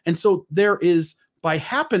 And so there is by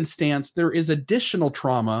happenstance, there is additional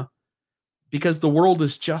trauma because the world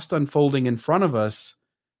is just unfolding in front of us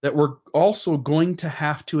that we're also going to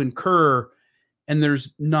have to incur, and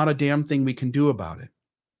there's not a damn thing we can do about it.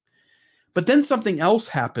 But then something else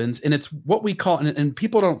happens, and it's what we call, and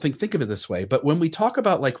people don't think of it this way, but when we talk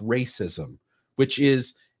about like racism, which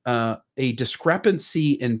is a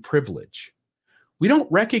discrepancy in privilege, we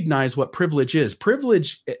don't recognize what privilege is.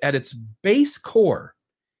 Privilege at its base core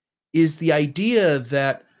is the idea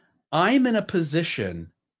that I'm in a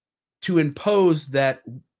position to impose that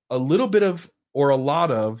a little bit of or a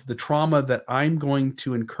lot of the trauma that I'm going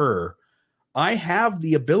to incur, I have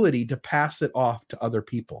the ability to pass it off to other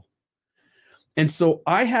people. And so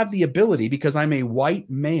I have the ability, because I'm a white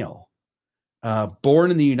male,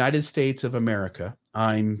 born in the United States of America.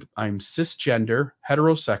 I'm cisgender,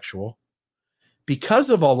 heterosexual. Because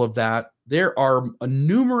of all of that, there are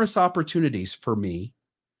numerous opportunities for me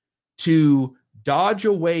to dodge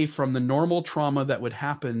away from the normal trauma that would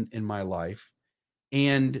happen in my life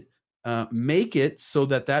and make it so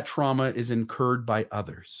that trauma is incurred by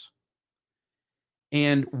others.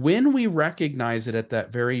 And when we recognize it at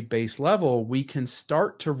that very base level, we can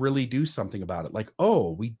start to really do something about it. Like,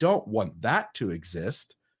 oh, we don't want that to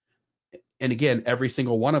exist. And again, every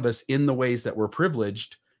single one of us, in the ways that we're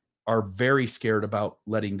privileged, are very scared about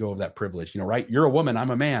letting go of that privilege. Right? You're a woman,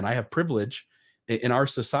 I'm a man. I have privilege in our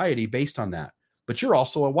society based on that. But you're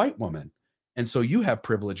also a white woman. And so you have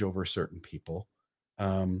privilege over certain people.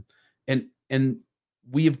 And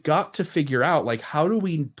we've got to figure out, like, how do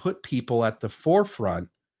we put people at the forefront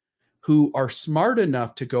who are smart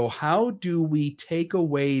enough to go, how do we take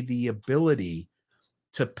away the ability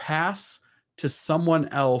to pass to someone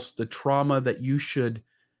else the trauma that you should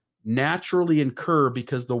naturally incur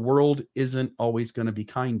because the world isn't always going to be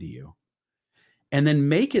kind to you? And then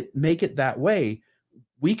make it that way.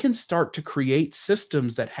 We can start to create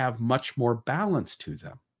systems that have much more balance to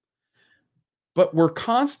them. But we're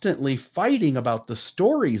constantly fighting about the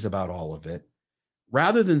stories about all of it,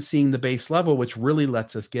 rather than seeing the base level, which really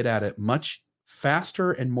lets us get at it much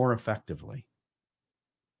faster and more effectively.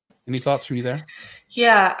 Any thoughts from you there?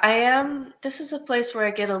 Yeah, I am. This is a place where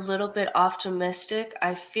I get a little bit optimistic.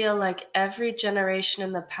 I feel like every generation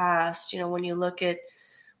in the past, when you look at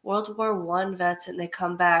World War I vets and they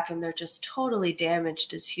come back and they're just totally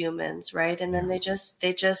damaged as humans, right? And then they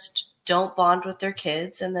just don't bond with their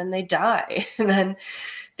kids, and then they die, and then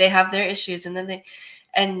they have their issues, and then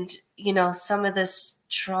some of this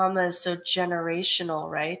trauma is so generational,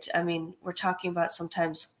 right? I mean, we're talking about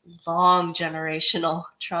sometimes long generational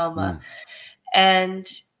trauma.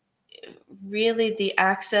 And really the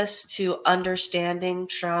access to understanding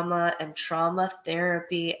trauma and trauma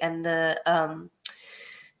therapy and the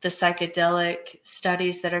psychedelic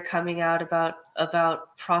studies that are coming out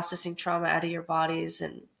about processing trauma out of your bodies.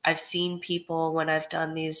 And I've seen people, when I've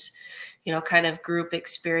done these, kind of group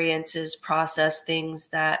experiences, process things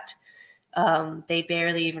that they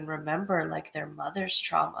barely even remember, like their mother's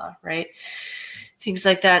trauma, right? Things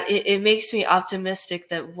like that. It makes me optimistic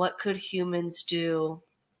that what could humans do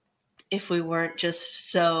if we weren't just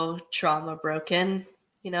so trauma broken,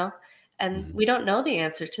 And we don't know the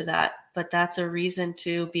answer to that, but that's a reason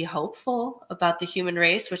to be hopeful about the human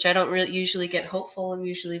race, which I don't really usually get hopeful. I'm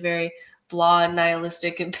usually very blah and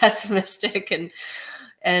nihilistic and pessimistic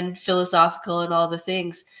and philosophical and all the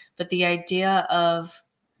things. But the idea of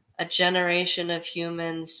a generation of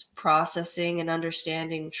humans processing and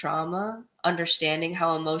understanding trauma, understanding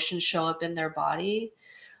how emotions show up in their body,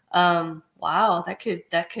 wow,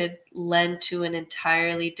 that could lend to an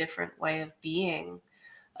entirely different way of being.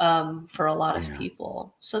 For a lot of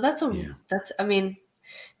people. So that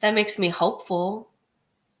makes me hopeful.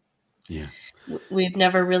 Yeah. We've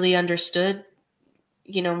never really understood,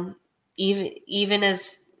 even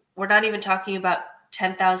as we're not even talking about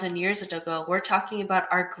 10,000 years ago, we're talking about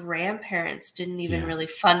our grandparents didn't even really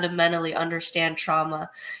fundamentally understand trauma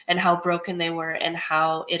and how broken they were and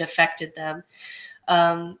how it affected them.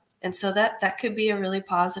 And so that could be a really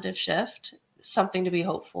positive shift, something to be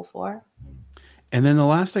hopeful for. And then the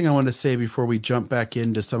last thing I wanted to say before we jump back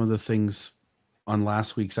into some of the things on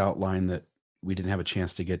last week's outline that we didn't have a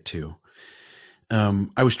chance to get to.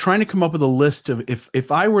 I was trying to come up with a list of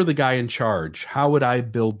if I were the guy in charge, how would I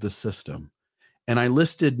build the system? And I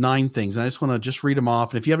listed 9 things, and I just want to read them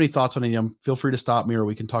off. And if you have any thoughts on any of them, feel free to stop me, or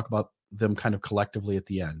we can talk about them kind of collectively at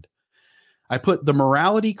the end. I put the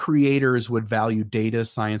morality creators would value data,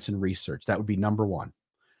 science, and research. That would be number 1.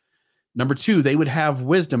 Number 2, they would have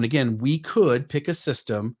wisdom. And again, we could pick a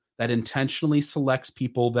system that intentionally selects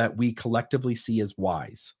people that we collectively see as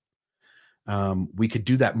wise. We could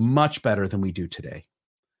do that much better than we do today.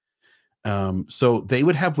 So they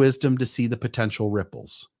would have wisdom to see the potential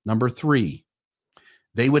ripples. Number 3,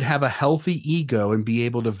 they would have a healthy ego and be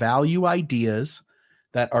able to value ideas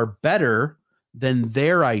that are better than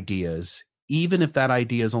their ideas, even if that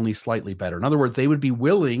idea is only slightly better. In other words, they would be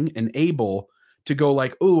willing and able to go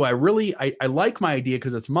like, oh, I like my idea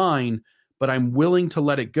because it's mine, but I'm willing to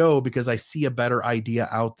let it go because I see a better idea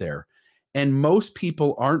out there. And most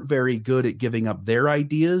people aren't very good at giving up their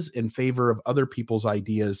ideas in favor of other people's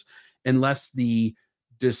ideas unless the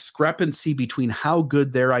discrepancy between how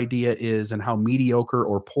good their idea is and how mediocre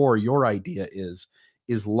or poor your idea is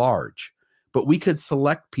large. But we could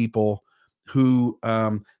select people who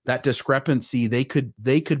that discrepancy, they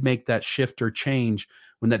could make that shift or change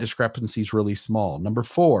when that discrepancy is really small. Number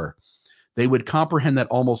 4, they would comprehend that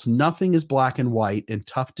almost nothing is black and white and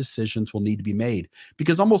tough decisions will need to be made,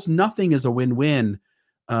 because almost nothing is a win-win.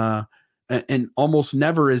 And almost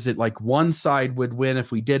never is it like one side would win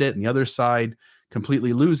if we did it and the other side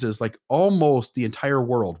completely loses. Like almost the entire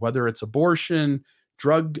world, whether it's abortion,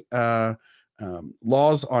 drug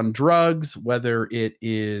laws on drugs, whether it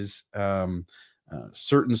is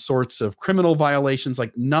certain sorts of criminal violations,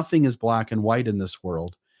 like nothing is black and white in this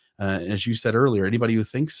world. As you said earlier, anybody who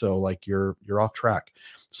thinks so, like you're off track.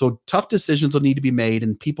 So tough decisions will need to be made,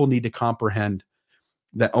 and people need to comprehend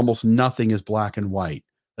that almost nothing is black and white,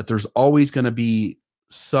 that there's always going to be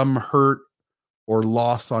some hurt or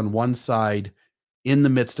loss on one side in the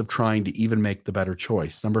midst of trying to even make the better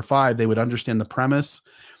choice. Number 5, they would understand the premise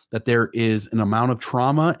that there is an amount of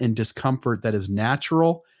trauma and discomfort that is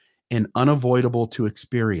natural and unavoidable to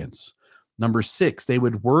experience. Number 6, they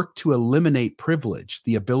would work to eliminate privilege,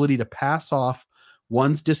 the ability to pass off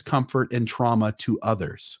one's discomfort and trauma to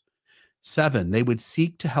others. 7, they would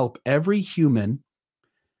seek to help every human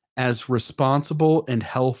as responsible and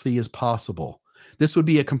healthy as possible. This would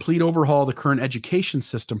be a complete overhaul of the current education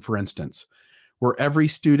system, for instance, where every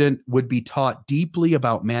student would be taught deeply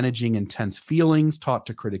about managing intense feelings, taught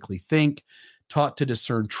to critically think, taught to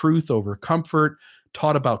discern truth over comfort,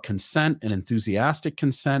 taught about consent and enthusiastic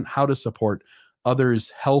consent, how to support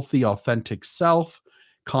others' healthy, authentic self,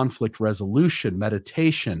 conflict resolution,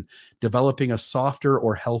 meditation, developing a softer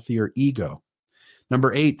or healthier ego.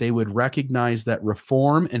 Number 8, they would recognize that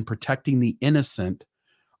reform and protecting the innocent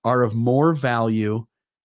are of more value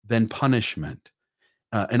than punishment.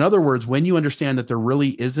 In other words, when you understand that there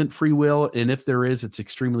really isn't free will, and if there is, it's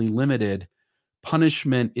extremely limited,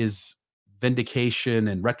 punishment is vindication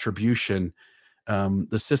and retribution.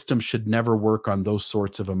 The system should never work on those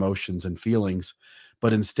sorts of emotions and feelings,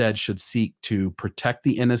 but instead should seek to protect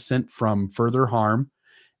the innocent from further harm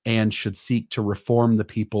and should seek to reform the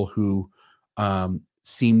people who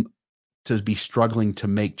seem to be struggling to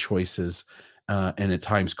make choices and at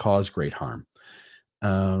times cause great harm.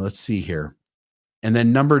 Let's see here. And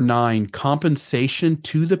then number 9, compensation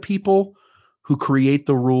to the people who create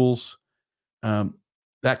the rules.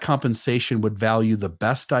 That compensation would value the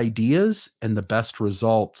best ideas and the best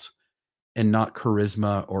results and not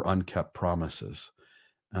charisma or unkept promises.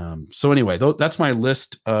 So anyway, that's my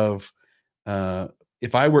list of,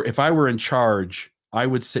 if I were in charge, I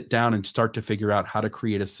would sit down and start to figure out how to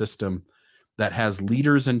create a system that has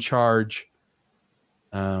leaders in charge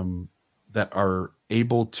that are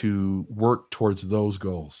able to work towards those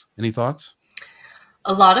goals. Any thoughts?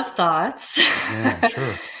 A lot of thoughts. Yeah,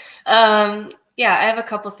 sure. Yeah, I have a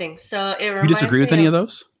couple things. So it reminds me. You disagree with any of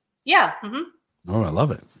those? Yeah. Mm-hmm. Oh, I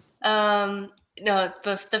love it. No,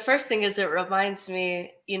 but the first thing is, it reminds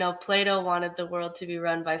me, Plato wanted the world to be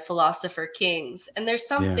run by philosopher kings. And there's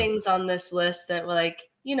some things on this list that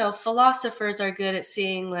philosophers are good at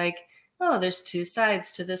seeing like, oh, there's two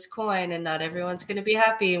sides to this coin and not everyone's going to be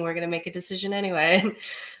happy and we're going to make a decision anyway.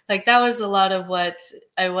 Like that was a lot of what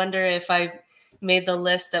I wonder, if I made the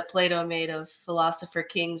list that Plato made of philosopher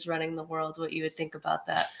kings running the world, what you would think about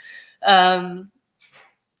that.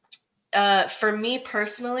 For me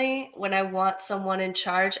personally, when I want someone in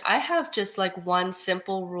charge, I have just like one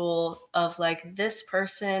simple rule of like, this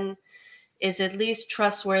person is at least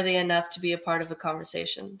trustworthy enough to be a part of a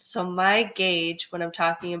conversation. So my gauge when I'm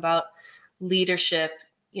talking about leadership,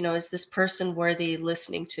 is this person worthy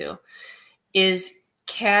listening to?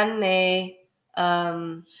 Can they,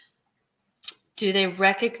 do they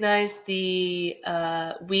recognize the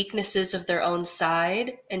weaknesses of their own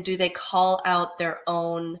side? And do they call out their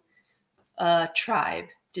own tribe?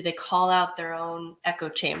 Do they call out their own echo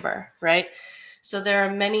chamber, right? So there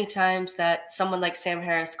are many times that someone like Sam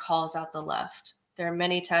Harris calls out the left. There are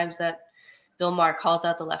many times that Bill Maher calls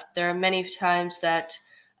out the left. There are many times that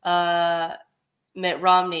Mitt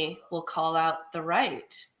Romney will call out the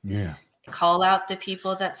right. Yeah. call out the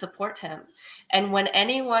people that support him. And when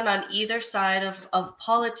anyone on either side of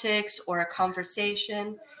politics or a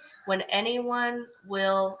conversation, when anyone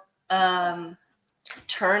will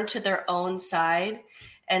turn to their own side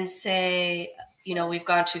and say, you know, we've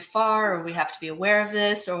gone too far, or we have to be aware of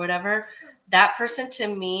this, or whatever, that person to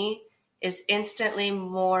me is instantly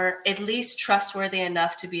more, at least trustworthy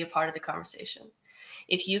enough to be a part of the conversation.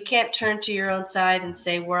 If you can't turn to your own side and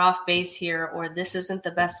say, we're off base here, or this isn't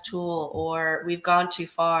the best tool, or we've gone too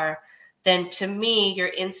far, then to me,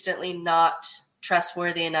 you're instantly not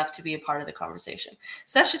trustworthy enough to be a part of the conversation.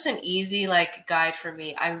 So that's just an easy guide for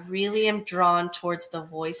me. I really am drawn towards the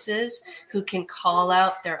voices who can call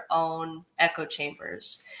out their own echo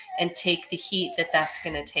chambers and take the heat that that's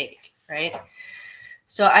going to take, right?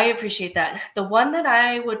 So I appreciate that. The one that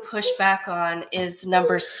I would push back on is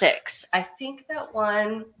number 6. I think that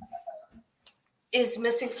one is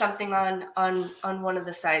missing something on one of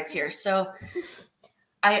the sides here. So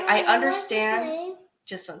I understand.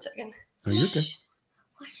 Just 1 second. Oh, you're good.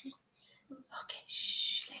 Okay,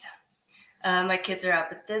 shh, lay down. My kids are out,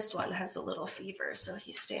 but this one has a little fever, so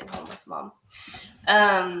he's staying home with mom.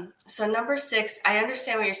 So number 6, I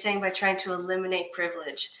understand what you're saying by trying to eliminate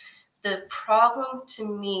privilege. The problem to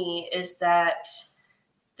me is that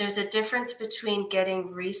there's a difference between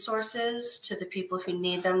getting resources to the people who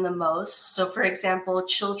need them the most. So for example,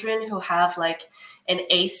 children who have an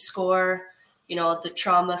ACE score, you know, the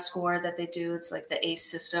trauma score that they do, it's like the ACE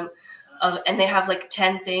system, and they have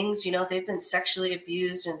 10 things, you know, they've been sexually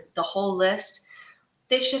abused and the whole list.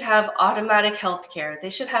 They should have automatic healthcare. They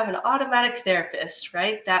should have an automatic therapist,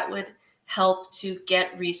 right? That would help to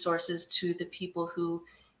get resources to the people who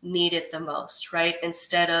need it the most, right?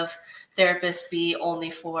 Instead of therapists be only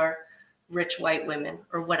for rich white women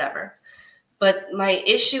or whatever. But my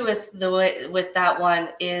issue with that one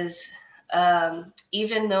is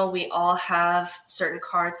even though we all have certain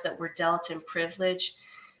cards that were dealt in privilege,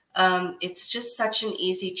 it's just such an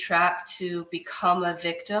easy trap to become a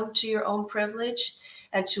victim to your own privilege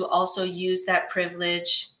and to also use that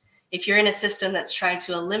privilege. If you're in a system that's trying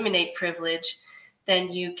to eliminate privilege,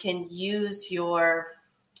 then you can use your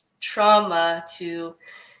trauma to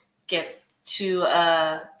get to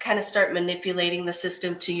kind of start manipulating the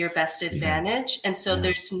system to your best advantage. And so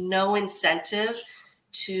there's no incentive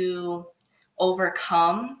to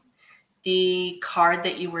overcome the card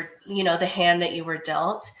that you were, you know, the hand that you were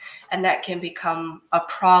dealt. And that can become a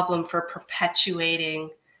problem for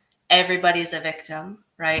perpetuating everybody's a victim,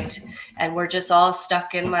 right? And we're just all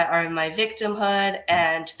stuck in my victimhood,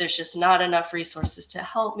 and there's just not enough resources to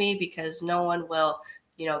help me because no one will,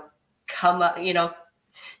 you know, come up, you know,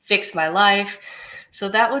 fix my life. So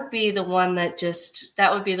that would be the one that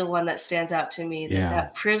stands out to me.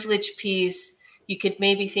 That privilege piece, you could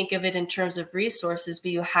maybe think of it in terms of resources,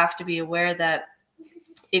 but you have to be aware that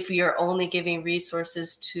if you're only giving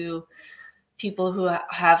resources to people who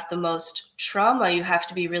have the most trauma, you have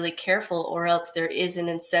to be really careful, or else there is an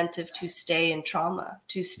incentive to stay in trauma,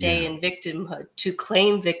 to stay in victimhood, to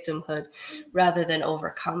claim victimhood rather than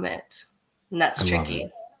overcome it. And that's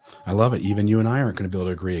tricky. I love it. Even you and I aren't going to be able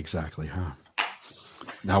to agree exactly, huh?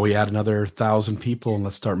 Now we add another 1,000 people and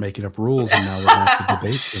let's start making up rules, and now we're going to have to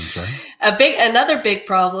debate things, right? Another big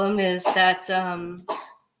problem is that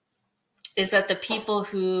the people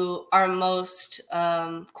who are most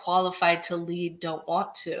qualified to lead don't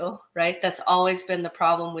want to, right? That's always been the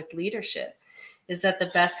problem with leadership, is that the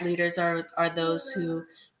best leaders are those who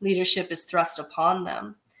leadership is thrust upon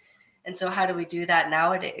them. And so how do we do that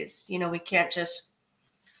nowadays? You know, we can't just,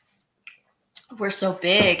 we're so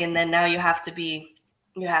big, and then now you have to be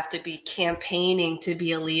campaigning to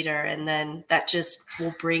be a leader, and then that just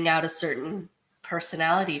will bring out a certain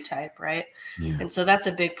personality type, right? Yeah. And so that's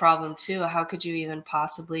a big problem too. How could you even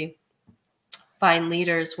possibly find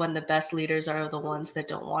leaders when the best leaders are the ones that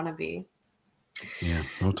don't want to be? Yeah,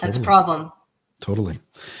 totally. That's a problem. Totally.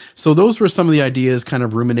 So those were some of the ideas kind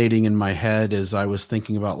of ruminating in my head as I was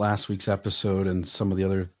thinking about last week's episode and some of the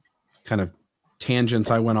other kind of tangents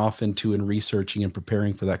I went off into in researching and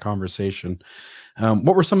preparing for that conversation.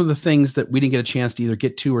 What were some of the things that we didn't get a chance to either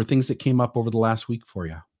get to, or things that came up over the last week for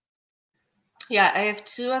you? Yeah, I have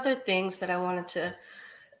 2 other things that I wanted to,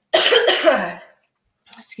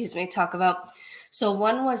 talk about. So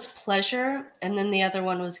one was pleasure, and then the other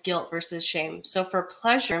one was guilt versus shame. So for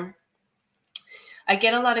pleasure, I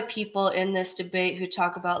get a lot of people in this debate who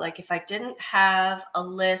talk about, like, if I didn't have a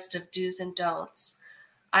list of do's and don'ts,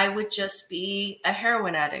 I would just be a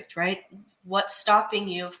heroin addict, right? What's stopping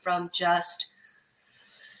you from just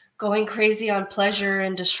going crazy on pleasure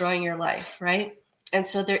and destroying your life, right? And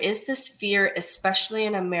so there is this fear, especially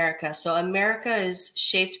in America. So America is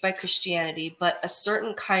shaped by Christianity, but a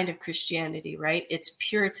certain kind of Christianity, right? It's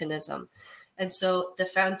Puritanism. And so the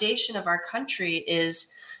foundation of our country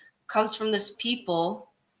comes from this people,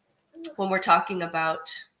 when we're talking about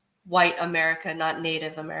white America, not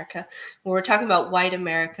Native America. When we're talking about white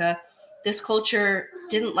America, this culture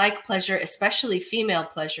didn't like pleasure, especially female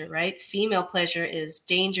pleasure, right? Female pleasure is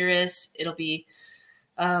dangerous. It'll be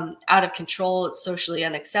out of control. It's socially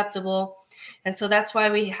unacceptable. And so that's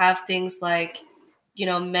why we have things like,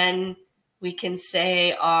 men we can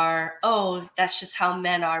say are, oh, that's just how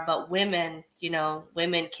men are. But women,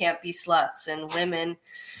 women can't be sluts. And women,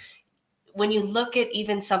 when you look at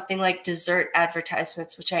even something like dessert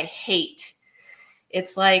advertisements, which I hate,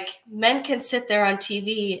 it's like men can sit there on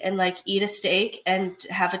TV and like eat a steak and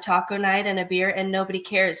have a taco night and a beer and nobody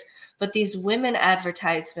cares. But these women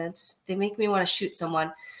advertisements, they make me want to shoot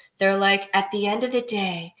someone. They're like, at the end of the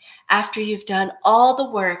day, after you've done all the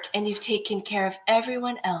work and you've taken care of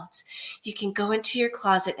everyone else, you can go into your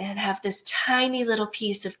closet and have this tiny little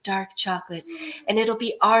piece of dark chocolate, and it'll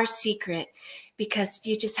be our secret. Because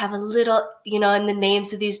you just have a little, and the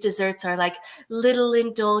names of these desserts are like little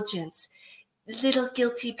indulgence, little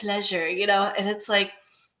guilty pleasure, and it's like,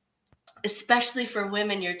 especially for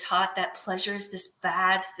women, you're taught that pleasure is this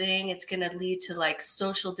bad thing. It's going to lead to like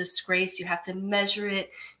social disgrace. You have to measure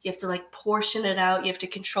it. You have to like portion it out. You have to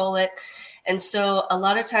control it. And so a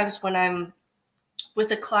lot of times when I'm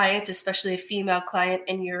with a client, especially a female client,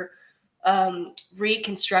 and you're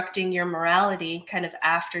reconstructing your morality kind of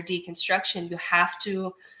after deconstruction, you have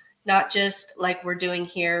to not just like we're doing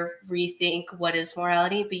here, rethink what is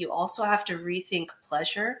morality, but you also have to rethink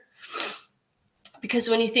pleasure. Because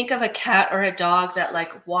when you think of a cat or a dog that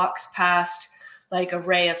like walks past like a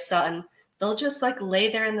ray of sun, they'll just like lay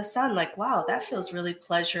there in the sun like, wow, that feels really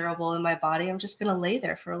pleasurable in my body. I'm just going to lay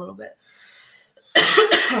there for a little bit.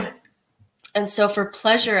 And so for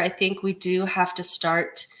pleasure, I think we do have to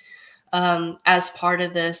start as part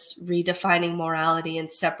of this redefining morality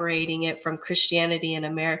and separating it from Christianity in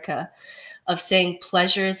America, of saying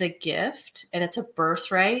pleasure is a gift and it's a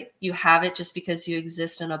birthright. You have it just because you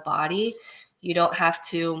exist in a body. You don't have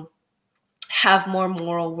to have more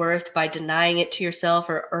moral worth by denying it to yourself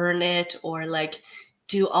or earn it or like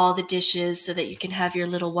do all the dishes so that you can have your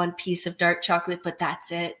little one piece of dark chocolate, but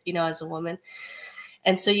that's it, as a woman.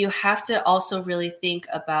 And so you have to also really think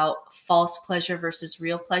about false pleasure versus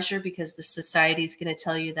real pleasure, because the society is going to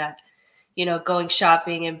tell you that, going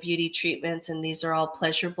shopping and beauty treatments, and these are all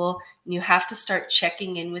pleasurable. And you have to start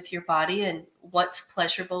checking in with your body and what's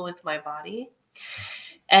pleasurable with my body.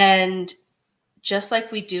 And just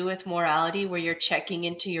like we do with morality, where you're checking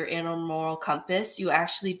into your inner moral compass, you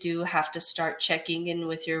actually do have to start checking in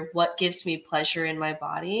with what gives me pleasure in my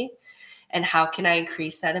body and how can I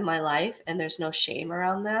increase that in my life? And there's no shame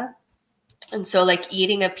around that. And so like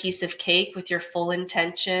eating a piece of cake with your full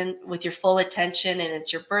attention, and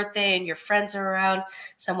it's your birthday and your friends are around,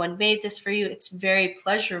 someone made this for you, it's very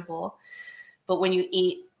pleasurable. But when you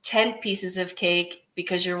eat 10 pieces of cake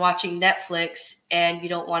because you're watching Netflix and you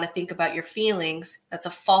don't want to think about your feelings, that's a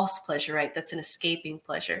false pleasure, right? That's an escaping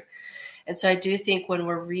pleasure. And so I do think when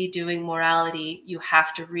we're redoing morality, you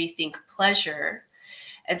have to rethink pleasure.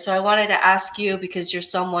 And so I wanted to ask you, because you're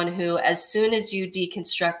someone who, as soon as you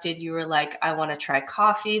deconstructed, you were like, I want to try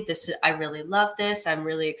coffee. I really love this. I'm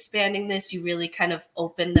really expanding this. You really kind of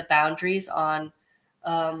opened the boundaries on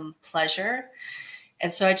pleasure.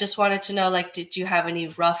 And so I just wanted to know, like, did you have any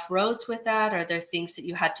rough roads with that? Are there things that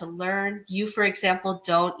you had to learn? You, for example,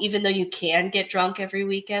 don't, even though you can get drunk every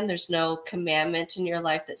weekend, there's no commandment in your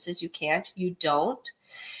life that says you can't. You don't.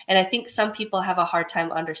 And I think some people have a hard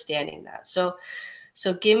time understanding that. So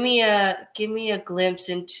give me a glimpse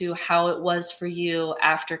into how it was for you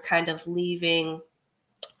after kind of leaving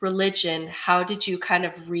religion. How did you kind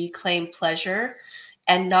of reclaim pleasure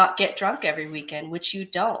and not get drunk every weekend, which you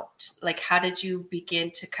don't? Like, how did you begin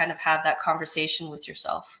to kind of have that conversation with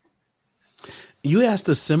yourself? You asked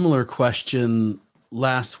a similar question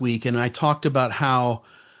last week, and I talked about how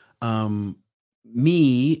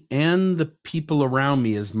me and the people around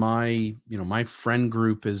me, as my friend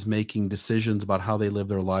group is making decisions about how they live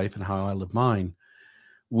their life and how I live mine,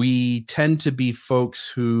 we tend to be folks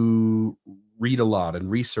who read a lot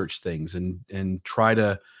and research things and try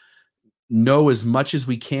to know as much as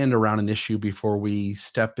we can around an issue before we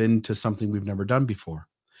step into something we've never done before.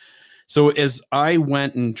 So as I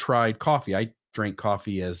went and tried coffee, I drank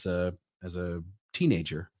coffee as a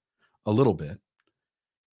teenager a little bit.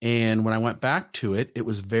 And when I went back to it, it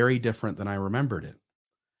was very different than I remembered it.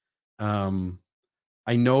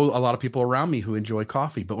 I know a lot of people around me who enjoy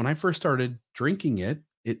coffee, but when I first started drinking it,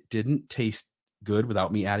 it didn't taste good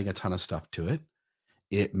without me adding a ton of stuff to it.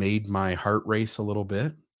 It made my heart race a little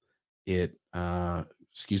bit. It,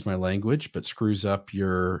 excuse my language, but screws up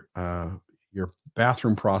your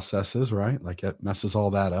bathroom processes, right? Like it messes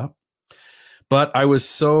all that up. But I was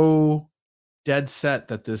so dead set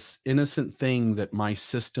that this innocent thing that my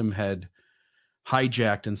system had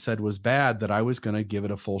hijacked and said was bad, that I was going to give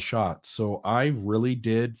it a full shot. So I really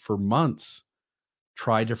did for months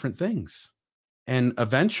try different things. And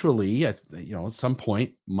eventually, at some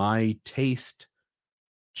point, my taste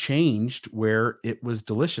changed where it was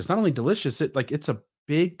delicious. Not only delicious, it's a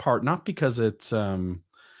big part, not because it's I'm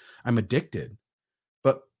addicted,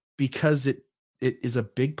 but because it is a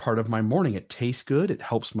big part of my morning. It tastes good. It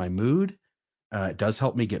helps my mood. It does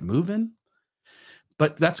help me get moving.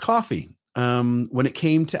 But that's coffee. When it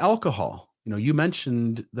came to alcohol, you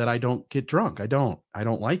mentioned that I don't get drunk. I don't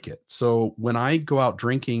like it. So when I go out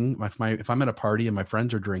drinking, if I'm at a party and my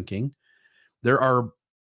friends are drinking, there are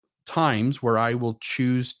times where I will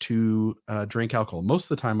choose to drink alcohol. Most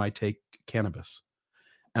of the time I take cannabis,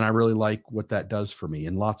 and I really like what that does for me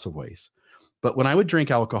in lots of ways. But when I would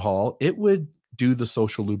drink alcohol, it would do the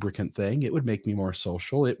social lubricant thing. It would make me more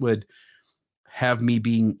social. It would have me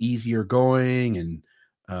being easier going and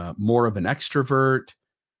more of an extrovert.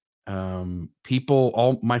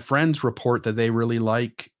 All my friends report that they really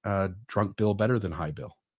like Drunk Bill better than High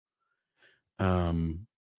Bill.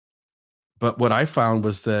 But what I found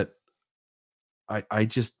was that I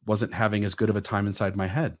just wasn't having as good of a time inside my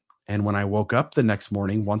head. And when I woke up the next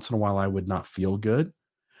morning, once in a while, I would not feel good.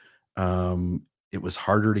 It was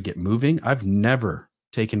harder to get moving. I've never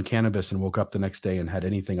taken cannabis and woke up the next day and had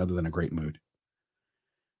anything other than a great mood.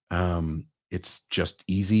 It's just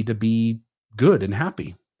easy to be good and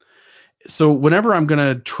happy. So whenever I'm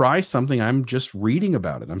going to try something, I'm just reading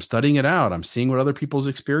about it. I'm studying it out. I'm seeing what other people's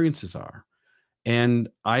experiences are. And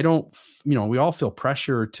I don't, we all feel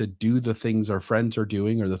pressure to do the things our friends are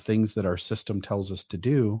doing or the things that our system tells us to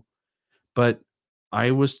do. But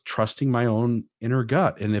I was trusting my own inner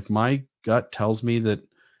gut. And if my gut tells me that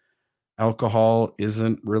alcohol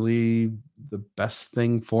isn't really the best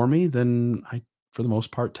thing for me, then I, for the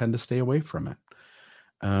most part, tend to stay away from it.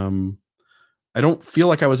 I don't feel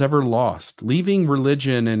like I was ever lost. Leaving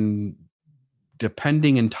religion and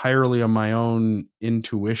depending entirely on my own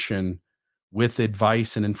intuition with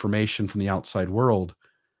advice and information from the outside world,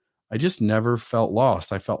 I just never felt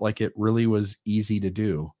lost. I felt like it really was easy to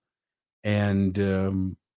do. And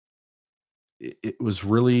it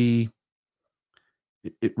really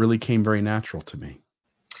came very natural to me.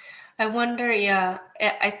 I wonder, yeah,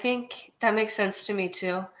 I think that makes sense to me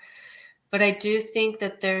too. But I do think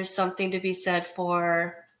that there's something to be said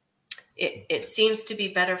for it seems to be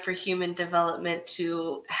better for human development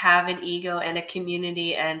to have an ego and a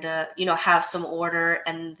community and, have some order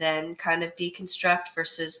and then kind of deconstruct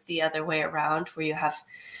versus the other way around where you have.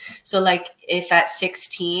 So like if at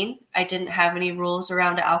 16, I didn't have any rules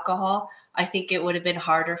around alcohol, I think it would have been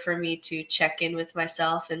harder for me to check in with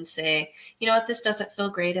myself and say, you know what, this doesn't feel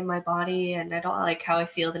great in my body and I don't like how I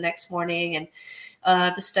feel the next morning.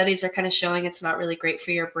 And the studies are kind of showing it's not really great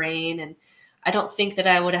for your brain. And I don't think that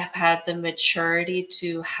I would have had the maturity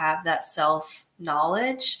to have that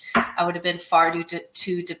self-knowledge. I would have been far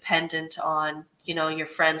too dependent on, your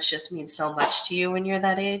friends just mean so much to you when you're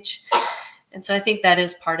that age. And so I think that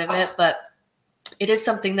is part of it. But it is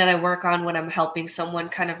something that I work on when I'm helping someone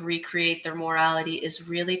kind of recreate their morality, is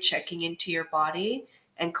really checking into your body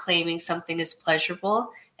and claiming something is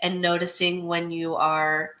pleasurable and noticing when you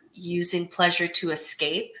are using pleasure to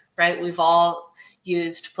escape, right? We've all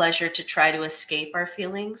used pleasure to try to escape our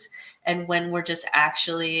feelings. And when we're just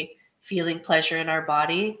actually feeling pleasure in our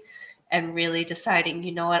body and really deciding,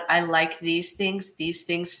 you know what, I like these things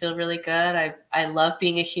feel really good. I love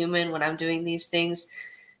being a human when I'm doing these things.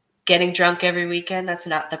 Getting drunk every weekend, that's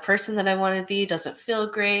not the person that I want to be, doesn't feel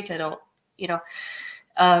great. I don't,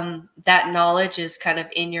 that knowledge is kind of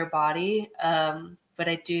in your body. But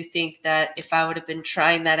I do think that if I would have been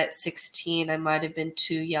trying that at 16, I might have been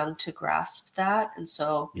too young to grasp that. And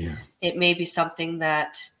so It may be something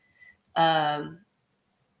that,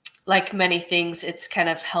 like many things, it's kind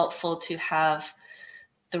of helpful to have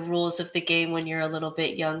the rules of the game when you're a little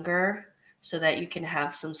bit younger so that you can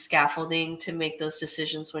have some scaffolding to make those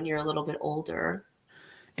decisions when you're a little bit older.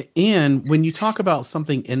 And when you talk about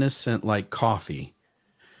something innocent like coffee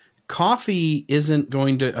isn't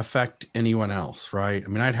going to affect anyone else, right? I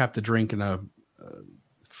mean, I'd have to drink in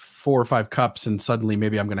 4 or 5 cups and suddenly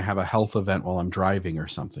maybe I'm going to have a health event while I'm driving or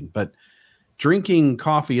something. But drinking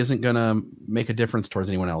coffee isn't going to make a difference towards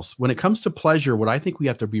anyone else. When it comes to pleasure, what I think we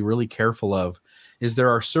have to be really careful of is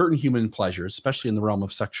there are certain human pleasures, especially in the realm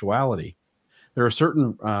of sexuality. There are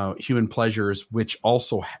certain human pleasures which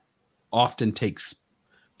also often takes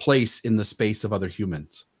place in the space of other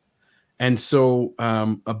humans. And so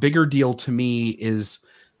a bigger deal to me is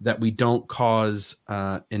that we don't cause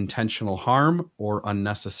intentional harm or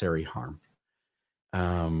unnecessary harm.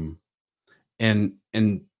 And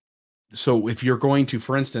so if you're going to,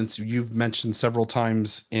 for instance, you've mentioned several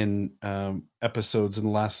times in episodes in the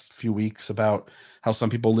last few weeks about how some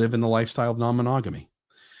people live in the lifestyle of non-monogamy.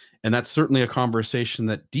 And that's certainly a conversation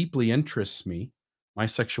that deeply interests me. My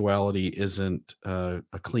sexuality isn't a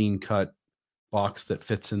clean-cut box that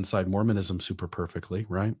fits inside Mormonism super perfectly,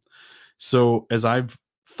 right? So as I've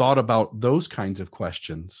thought about those kinds of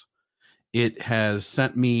questions, it has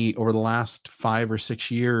sent me over the last 5 or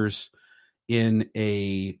 6 years in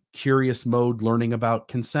a curious mode, learning about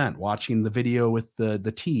consent, watching the video with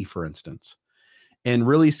the tea, for instance, and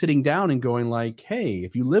really sitting down and going like, hey,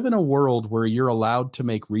 if you live in a world where you're allowed to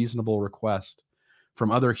make reasonable requests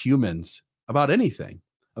from other humans about anything,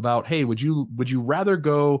 about, hey, would you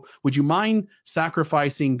mind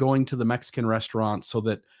sacrificing going to the Mexican restaurant so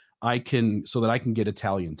that I can get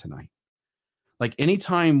Italian tonight? Like,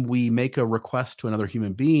 anytime we make a request to another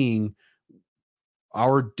human being,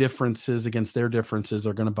 our differences against their differences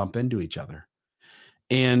are going to bump into each other.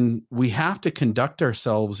 And we have to conduct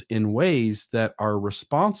ourselves in ways that are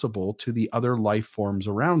responsible to the other life forms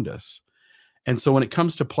around us. And so when it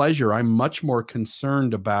comes to pleasure, I'm much more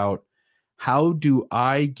concerned about how do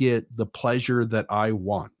I get the pleasure that I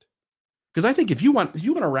want? Because I think if you went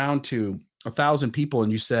around to 1,000 people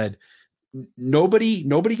and you said, nobody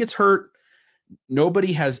gets hurt,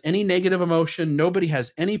 nobody has any negative emotion, nobody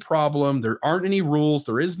has any problem, there aren't any rules,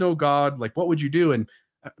 there is no God, like, what would you do? And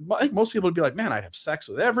I think most people would be like, man, I'd have sex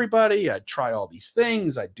with everybody, I'd try all these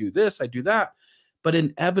things, I'd do this, I'd do that. But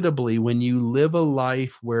inevitably, when you live a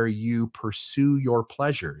life where you pursue your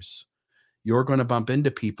pleasures, you're going to bump into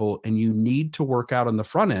people, and you need to work out on the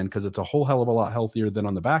front end, because it's a whole hell of a lot healthier than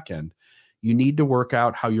on the back end. You need to work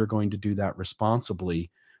out how you're going to do that responsibly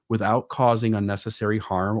without causing unnecessary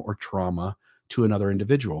harm or trauma to another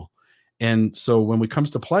individual. And so when it comes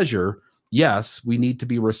to pleasure, yes, we need to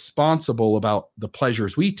be responsible about the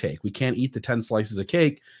pleasures we take. We can't eat the 10 slices of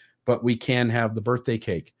cake, but we can have the birthday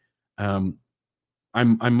cake. I'm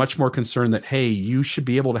much more concerned that, hey, you should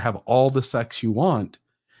be able to have all the sex you want.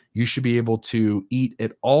 You should be able to eat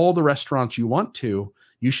at all the restaurants you want to.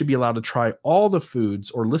 You should be allowed to try all the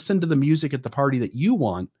foods or listen to the music at the party that you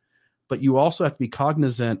want. But you also have to be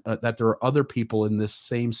cognizant that there are other people in this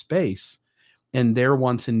same space, and their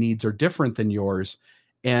wants and needs are different than yours.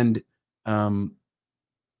 And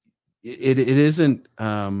it isn't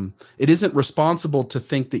responsible to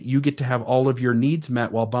think that you get to have all of your needs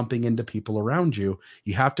met while bumping into people around you.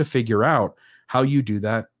 You have to figure out how you do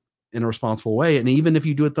that in a responsible way. And even if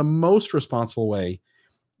you do it the most responsible way,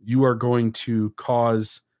 you are going to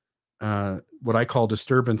cause what I call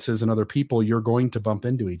disturbances in other people. You're going to bump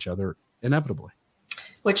into each other inevitably.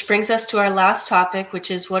 Which brings us to our last topic,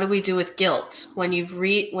 which is, what do we do with guilt? When you've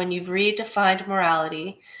redefined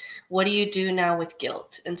morality, what do you do now with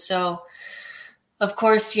guilt? And so, of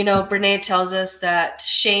course, Brene tells us that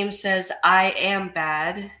shame says, I am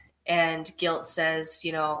bad, and guilt says,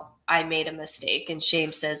 I made a mistake, and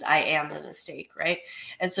shame says, I am the mistake, right?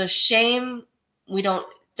 And so shame,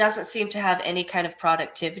 doesn't seem to have any kind of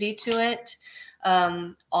productivity to it.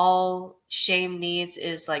 All shame needs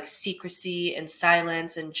is like secrecy and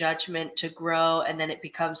silence and judgment to grow. And then it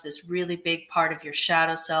becomes this really big part of your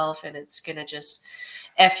shadow self, and it's going to just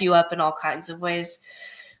F you up in all kinds of ways.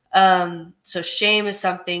 So shame is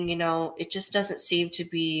something, it just doesn't seem to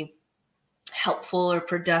be helpful or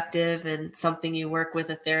productive, and something you work with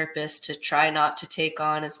a therapist to try not to take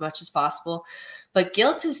on as much as possible. But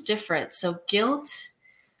guilt is different. So guilt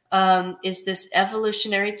is this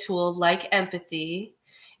evolutionary tool like empathy,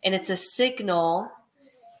 and it's a signal.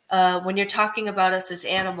 When you're talking about us as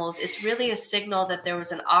animals, it's really a signal that there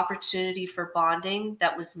was an opportunity for bonding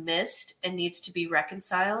that was missed and needs to be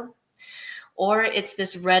reconciled. Or it's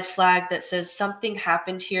this red flag that says something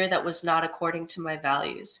happened here that was not according to my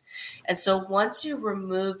values. And so once you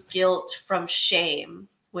remove guilt from shame,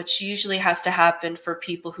 which usually has to happen for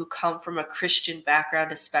people who come from a Christian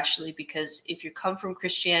background, especially because if you come from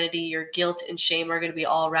Christianity, your guilt and shame are going to be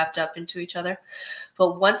all wrapped up into each other.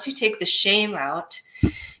 But once you take the shame out,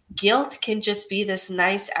 guilt can just be this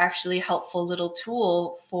nice, actually helpful little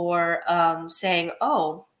tool for saying,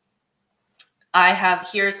 oh,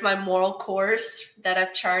 here's my moral course that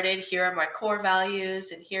I've charted. Here are my core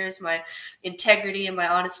values, and here's my integrity and my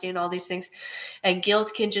honesty and all these things. And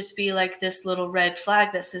guilt can just be like this little red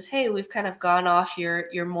flag that says, hey, we've kind of gone off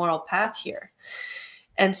your moral path here.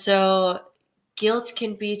 And so guilt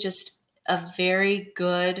can be just a very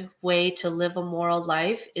good way to live a moral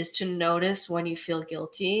life, is to notice when you feel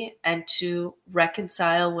guilty and to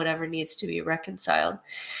reconcile whatever needs to be reconciled.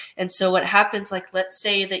 And so what happens, like, let's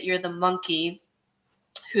say that you're the monkey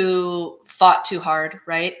who fought too hard,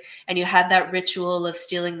 right? And you had that ritual of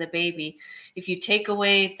stealing the baby. If you take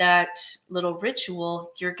away that little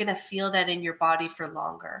ritual, you're going to feel that in your body for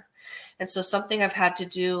longer. And so something I've had to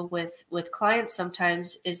do with clients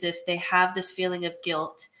sometimes is if they have this feeling of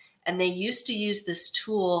guilt and they used to use this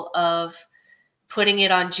tool of putting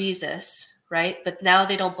it on Jesus, right? But now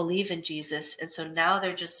they don't believe in Jesus. And so now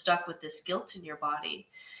they're just stuck with this guilt in your body.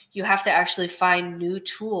 You have to actually find new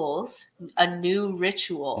tools, a new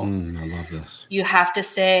ritual. I love this. You have to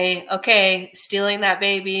say, okay, stealing that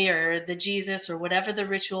baby or the Jesus or whatever the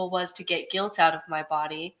ritual was to get guilt out of my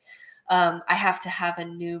body, I have to have a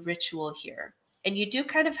new ritual here. And you do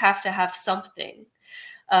kind of have to have something,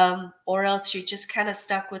 or else you're just kind of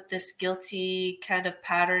stuck with this guilty kind of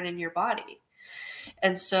pattern in your body.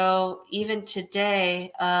 And so even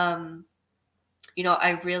today, I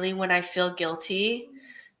really, when I feel guilty,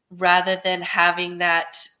 rather than having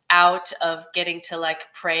that out of getting to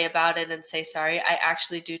like pray about it and say sorry, I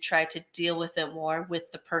actually do try to deal with it more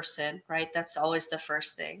with the person, right? That's always the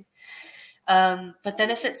first thing. But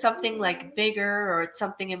then if it's something like bigger, or it's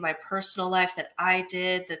something in my personal life that I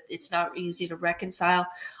did that it's not easy to reconcile,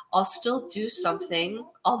 I'll still do something.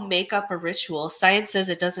 I'll make up a ritual. Science says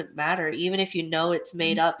it doesn't matter. Even if you know it's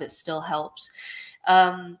made up, it still helps.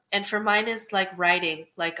 And for mine is like writing.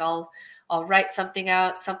 Like I'll write something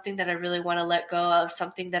out, something that I really want to let go of,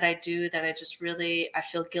 something that I do that I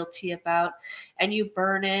feel guilty about. And you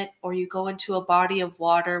burn it, or you go into a body of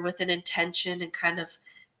water with an intention and kind of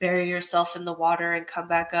bury yourself in the water and come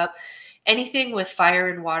back up. Anything with fire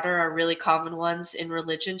and water are really common ones in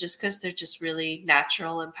religion, just because they're just really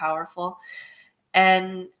natural and powerful.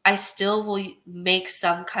 And I still will make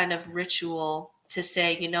some kind of ritual to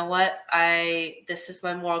say, you know what, this is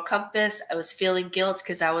my moral compass. I was feeling guilt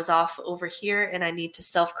because I was off over here and I need to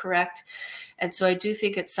self-correct. And so I do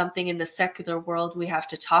think it's something in the secular world we have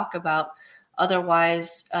to talk about.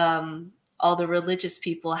 Otherwise, all the religious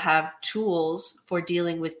people have tools for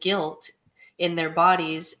dealing with guilt in their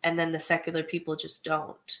bodies, and then the secular people just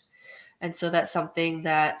don't. And so that's something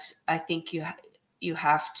that I think you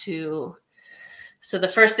have to. So the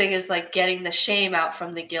first thing is like getting the shame out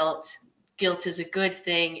from the guilt. Guilt is a good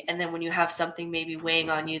thing. And then when you have something maybe weighing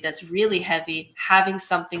on you that's really heavy, having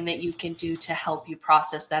something that you can do to help you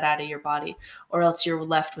process that out of your body, or else you're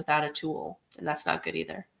left without a tool. And that's not good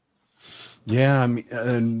either. Yeah. I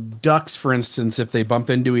mean, ducks, for instance, if they bump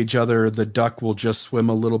into each other, the duck will just swim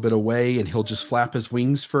a little bit away and he'll just flap his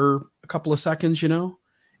wings for a couple of seconds,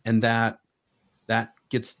 and that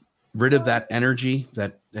gets rid of that energy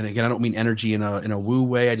and again, I don't mean energy in a woo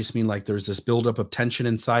way. I just mean like there's this buildup of tension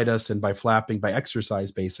inside us. And by flapping, by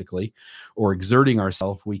exercise, basically, or exerting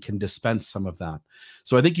ourselves, we can dispense some of that.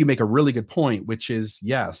 So I think you make a really good point, which is,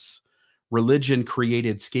 yes, religion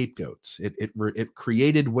created scapegoats. It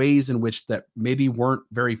created ways in which that maybe weren't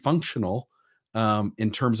very functional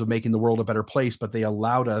in terms of making the world a better place, but they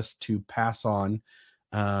allowed us to pass on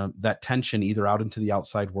that tension either out into the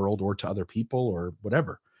outside world or to other people or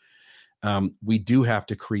whatever. We do have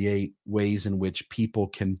to create ways in which people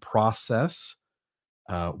can process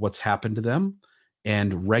what's happened to them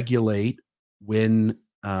and regulate when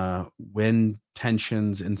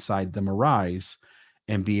tensions inside them arise,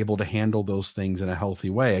 and be able to handle those things in a healthy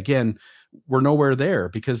way. Again, we're nowhere there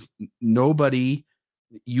because nobody,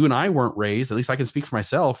 you and I weren't raised, at least I can speak for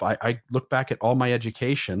myself. I look back at all my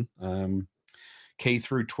education, K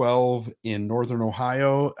through 12 in Northern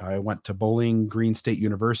Ohio. I went to Bowling Green State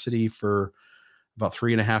University for about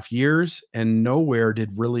 3.5 years, and nowhere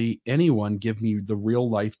did really anyone give me the real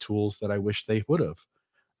life tools that I wish they would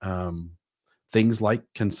have. Things like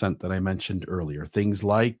consent that I mentioned earlier, things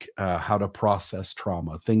like how to process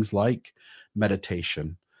trauma, things like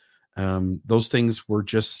meditation. Those things were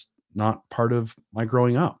just not part of my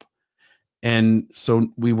growing up. And so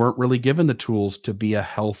we weren't really given the tools to be a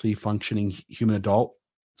healthy, functioning human adult.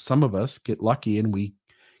 Some of us get lucky and we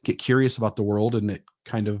get curious about the world, and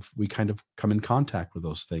we kind of come in contact with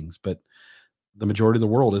those things. But the majority of the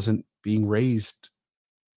world isn't being raised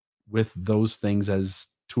with those things as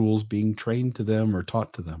tools being trained to them or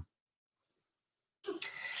taught to them.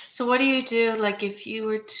 So what do you do, like, if you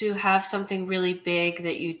were to have something really big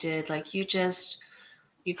that you did, like you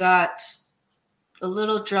got a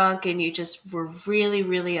little drunk and you just were really,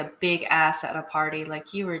 really a big ass at a party,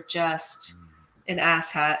 like you were just an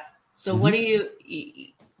asshat. So what do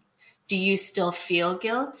you still feel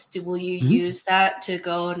guilt? Will you use that to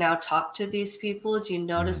go now talk to these people? Do you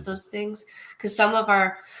notice those things? Because some of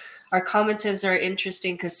our commenters are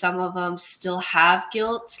interesting because some of them still have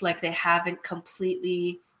guilt, like they haven't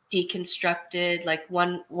completely deconstructed. Like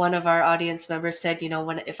one of our audience members said,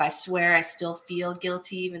 if I swear, I still feel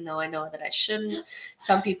guilty, even though I know that I shouldn't.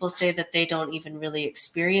 Some people say that they don't even really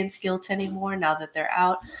experience guilt anymore now that they're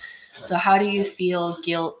out. So how do you feel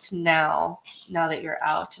guilt now that you're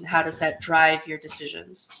out, and how does that drive your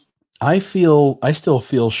decisions? I still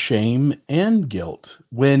feel shame and guilt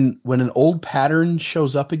when an old pattern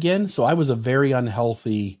shows up again. So I was a very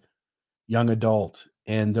unhealthy young adult,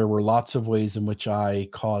 and there were lots of ways in which I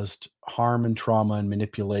caused harm and trauma and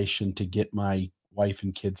manipulation to get my wife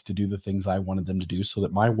and kids to do the things I wanted them to do so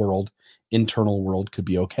that my internal world could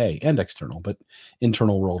be okay, and external, but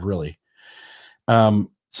internal world really.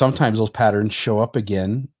 Sometimes those patterns show up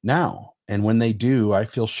again now. And when they do, I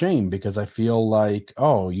feel shame because I feel like,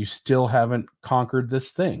 oh, you still haven't conquered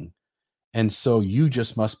this thing. And so you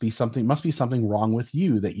just must be something wrong with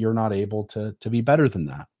you that you're not able to be better than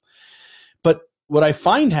that. But what I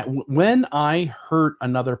find when I hurt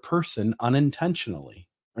another person unintentionally,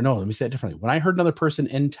 or no, let me say it differently. When I hurt another person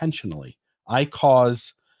intentionally, I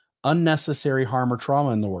cause unnecessary harm or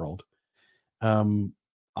trauma in the world.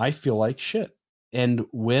 I feel like shit. And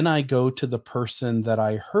when I go to the person that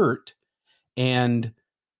I hurt and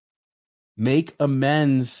make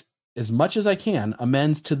amends as much as I can,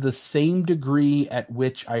 amends to the same degree at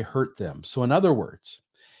which I hurt them. So in other words,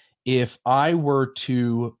 if I were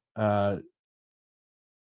to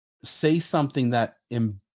say something that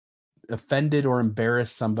offended or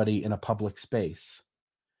embarrassed somebody in a public space,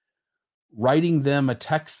 writing them a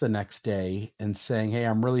text the next day and saying, hey,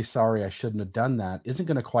 I'm really sorry, I shouldn't have done that, isn't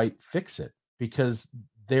going to quite fix it, because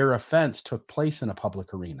their offense took place in a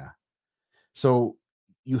public arena. So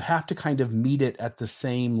you have to kind of meet it at the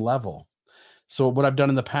same level. So what I've done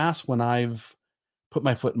in the past when I've put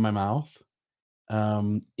my foot in my mouth,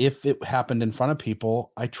 if it happened in front of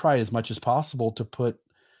people, I try as much as possible to put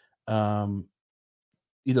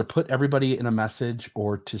either put everybody in a message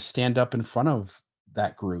or to stand up in front of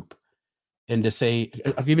that group and to say,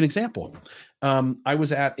 I'll give you an example. I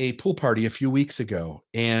was at a pool party a few weeks ago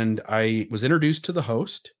and I was introduced to the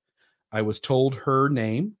host. I was told her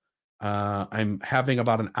name. I'm having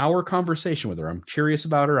about an hour conversation with her. I'm curious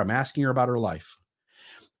about her. I'm asking her about her life.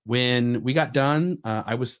 When we got done,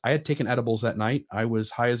 I had taken edibles that night. I was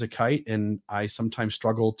high as a kite, and I sometimes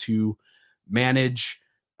struggle to manage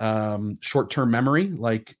short-term memory.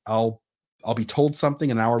 Like I'll be told something,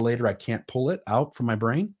 an hour later, I can't pull it out from my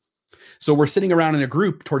brain. So we're sitting around in a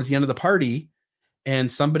group towards the end of the party, and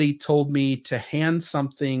somebody told me to hand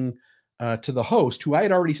something to the host, who I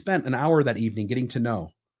had already spent an hour that evening getting to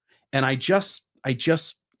know. And I just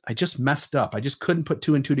messed up. I just couldn't put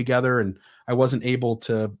two and two together, and I wasn't able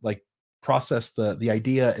to like process the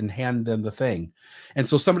idea and hand them the thing. And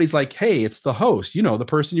so somebody's like, hey, it's the host, the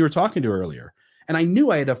person you were talking to earlier. And I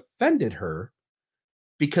knew I had offended her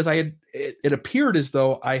because it appeared as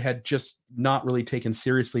though I had just not really taken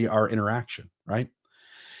seriously our interaction, right?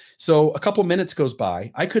 So a couple minutes goes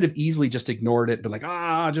by. I could have easily just ignored it, been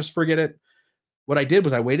like, just forget it. What I did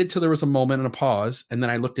was I waited till there was a moment and a pause, and then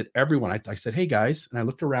I looked at everyone. I said, hey, guys. And I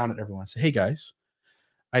looked around at everyone. I said, hey, guys.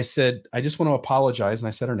 I said, I just want to apologize. And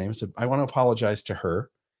I said her name. I said, I want to apologize to her.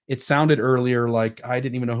 It sounded earlier like I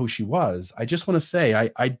didn't even know who she was. I just want to say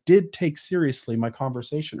I did take seriously my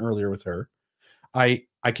conversation earlier with her. I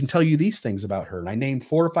can tell you these things about her. And I named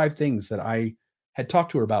 4 or 5 things that I had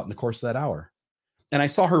talked to her about in the course of that hour. And I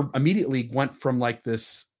saw her immediately went from like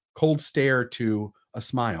this cold stare to a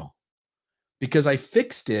smile, because I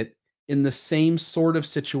fixed it in the same sort of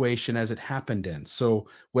situation as it happened in. So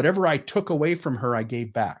whatever I took away from her, I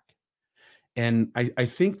gave back. And I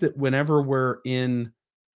think that whenever we're in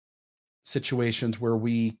situations where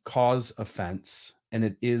we cause offense and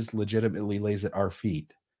it is legitimately lays at our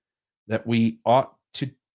feet, that we ought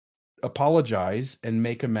to apologize and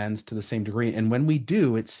make amends to the same degree. And when we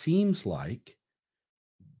do, it seems like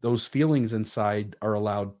those feelings inside are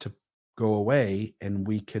allowed to go away, and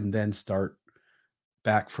we can then start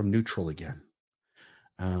back from neutral again.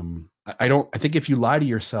 I think if you lie to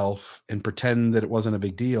yourself and pretend that it wasn't a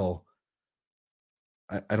big deal,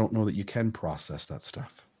 I don't know that you can process that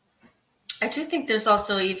stuff. I do think there's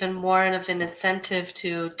also even more of an incentive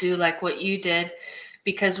to do like what you did,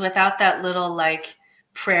 because without that little like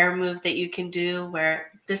prayer move that you can do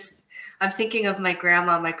where this, I'm thinking of my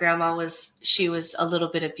grandma. My grandma she was a little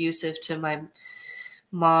bit abusive to my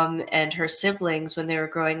mom and her siblings when they were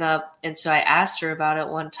growing up. And so I asked her about it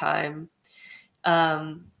one time,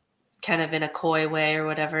 kind of in a coy way or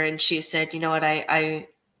whatever. And she said, you know what,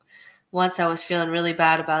 once I was feeling really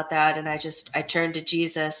bad about that, and I turned to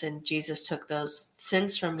Jesus, and Jesus took those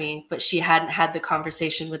sins from me. But she hadn't had the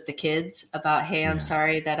conversation with the kids about, hey, I'm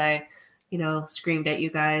sorry that I, screamed at you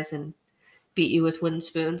guys and beat you with wooden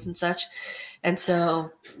spoons and such. And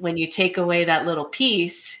so when you take away that little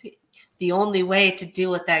piece, the only way to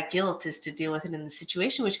deal with that guilt is to deal with it in the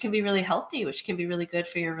situation, which can be really healthy, which can be really good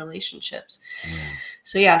for your relationships.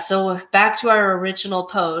 So back to our original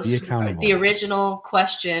post. The original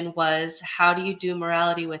question was, how do you do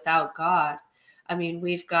morality without God? I mean,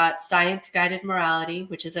 we've got science-guided morality,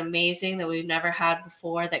 which is amazing, that we've never had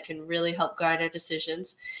before, that can really help guide our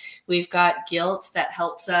decisions. We've got guilt that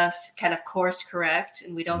helps us kind of course correct,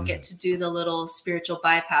 and we don't get to do the little spiritual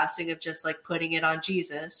bypassing of just like putting it on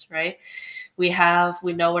Jesus, right? We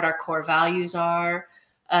know what our core values are.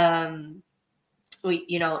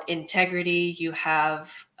 Integrity.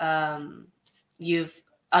 You've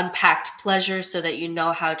unpacked pleasure so that you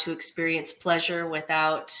know how to experience pleasure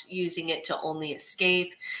without using it to only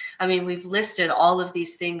escape. I mean, we've listed all of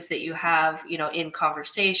these things that you have, in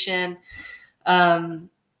conversation. And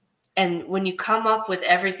when you come up with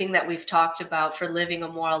everything that we've talked about for living a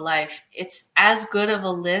moral life, it's as good of a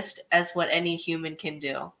list as what any human can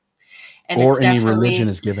do. And or any religion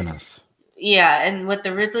has given us. Yeah. And what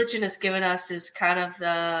the religion has given us is kind of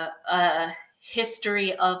the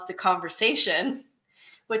history of the conversation,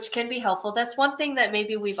 which can be helpful. That's one thing that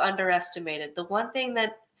maybe we've underestimated. The one thing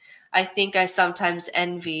that I think I sometimes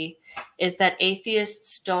envy is that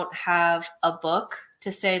atheists don't have a book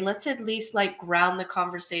to say, let's at least like ground the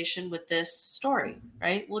conversation with this story,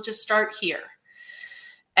 right? We'll just start here.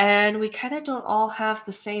 And we kind of don't all have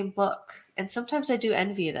the same book. And sometimes I do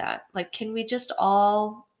envy that. Like, can we just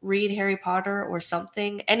all read Harry Potter or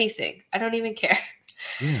something? Anything. I don't even care.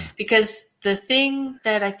 Yeah. Because the thing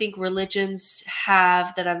that I think religions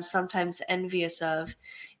have that I'm sometimes envious of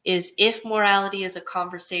is, if morality is a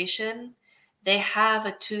conversation, they have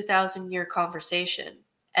a 2,000-year conversation.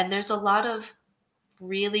 And there's a lot of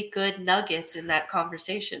really good nuggets in that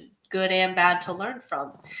conversation, good and bad, to learn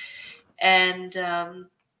from. And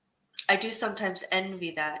I do sometimes envy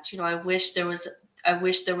that. I wish there was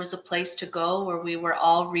a place to go where we were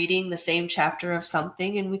all reading the same chapter of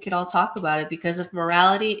something and we could all talk about it. Because if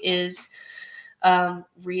morality is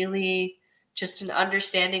really just an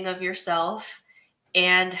understanding of yourself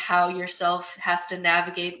and how yourself has to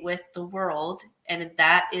navigate with the world, and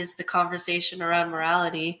that is the conversation around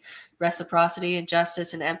morality, reciprocity and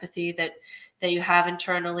justice and empathy that you have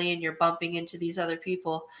internally, and you're bumping into these other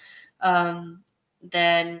people,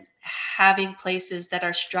 then having places that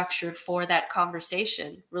are structured for that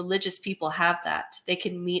conversation. Religious people have that. They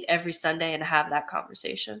can meet every Sunday and have that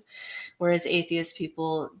conversation, whereas atheist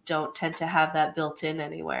people don't tend to have that built in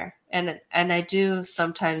anywhere. And I do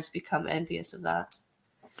sometimes become envious of that.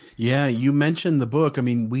 Yeah, you mentioned the book. I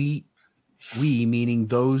mean, we meaning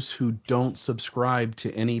those who don't subscribe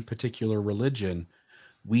to any particular religion,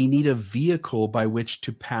 we need a vehicle by which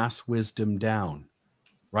to pass wisdom down.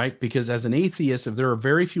 Right? Because as an atheist, if there are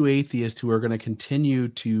very few atheists who are going to continue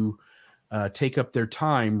to take up their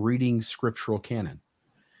time reading scriptural canon.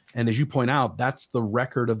 And as you point out, that's the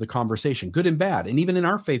record of the conversation, good and bad. And even in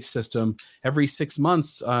our faith system, every 6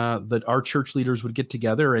 months, that our church leaders would get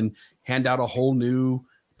together and hand out a whole new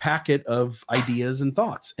packet of ideas and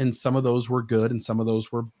thoughts. And some of those were good and some of those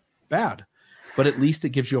were bad. But at least it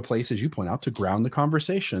gives you a place, as you point out, to ground the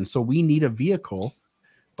conversation. So we need a vehicle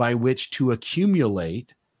by which to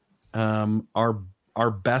accumulate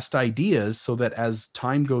our best ideas, so that as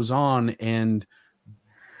time goes on and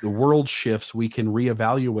the world shifts, we can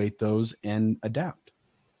reevaluate those and adapt.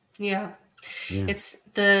 Yeah. It's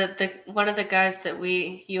the one of the guys that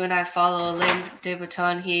you and I follow, Alain de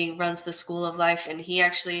Botton. He runs the School of Life, and he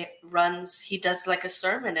actually does like a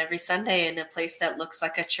sermon every Sunday in a place that looks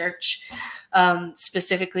like a church,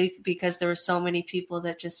 specifically because there were so many people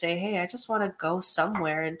that just say, hey, I just want to go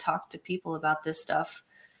somewhere and talk to people about this stuff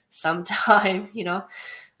sometime,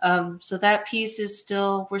 so that piece is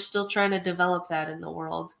we're still trying to develop that in the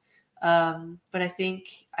world. But I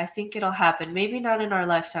think it'll happen. Maybe not in our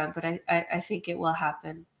lifetime, but I think it will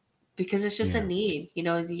happen, because it's just a need.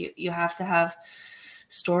 You have to have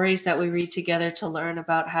stories that we read together to learn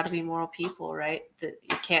about how to be moral people, right? That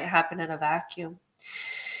it can't happen in a vacuum.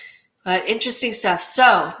 Interesting stuff.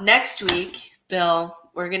 So next week, Bill,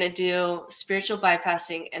 we're going to do spiritual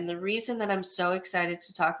bypassing. And the reason that I'm so excited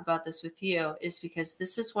to talk about this with you is because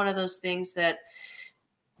this is one of those things that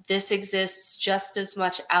this exists just as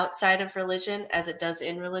much outside of religion as it does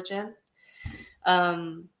in religion.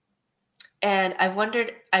 And I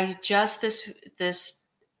wondered, this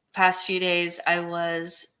past few days, I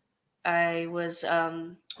was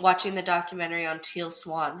watching the documentary on Teal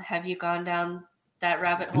Swan. Have you gone down that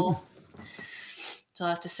rabbit hole? So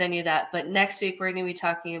I'll have to send you that. But next week, we're going to be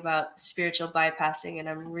talking about spiritual bypassing. And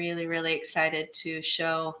I'm really, really excited to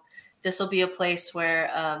show this will be a place where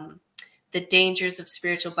the dangers of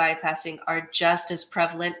spiritual bypassing are just as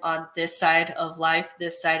prevalent on this side of life,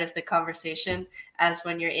 this side of the conversation, as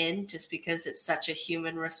when you're in, just because it's such a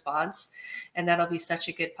human response. And that'll be such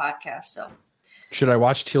a good podcast. So should I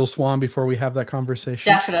watch Teal Swan before we have that conversation?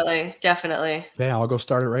 Definitely. Yeah, I'll go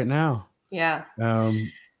start it right now. Yeah.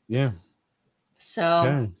 Yeah.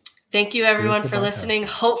 So Thank you everyone for listening.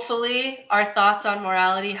 Hopefully our thoughts on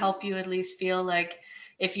morality help you at least feel like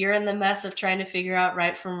if you're in the mess of trying to figure out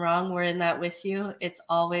right from wrong, we're in that with you. It's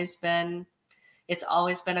always been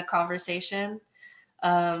a conversation.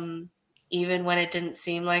 Even when it didn't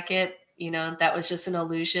seem like it, that was just an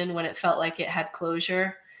illusion when it felt like it had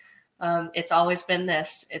closure. It's always been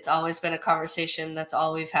this. It's always been a conversation. That's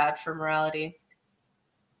all we've had for morality.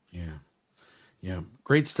 Yeah.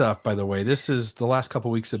 Great stuff, by the way. The last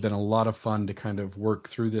couple of weeks have been a lot of fun to kind of work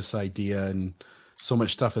through this idea, and so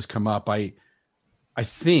much stuff has come up. I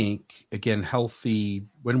think, again,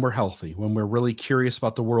 when we're really curious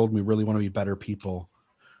about the world, and we really want to be better people,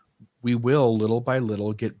 we will little by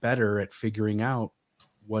little get better at figuring out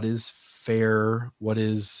what is fair, what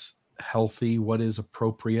is healthy, what is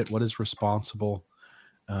appropriate, what is responsible,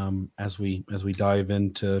 as we dive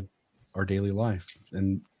into our daily life.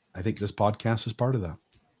 And I think this podcast is part of that.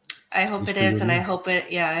 I hope it is. And I hope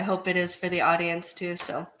it is for the audience too.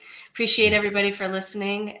 So appreciate everybody for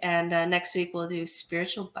listening. And next week we'll do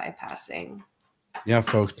spiritual bypassing. Yeah,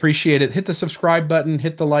 folks, appreciate it. Hit the subscribe button,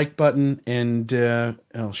 hit the like button, and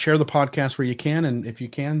share the podcast where you can. And if you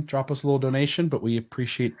can, drop us a little donation, but we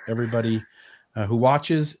appreciate everybody who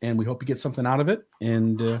watches, and we hope you get something out of it,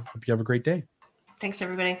 and hope you have a great day. Thanks,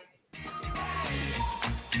 everybody.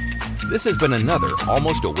 This has been another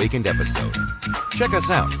Almost Awakened episode. Check us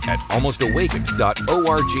out at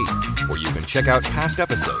almostawakened.org, where you can check out past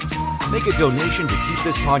episodes, make a donation to keep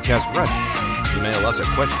this podcast running, email us a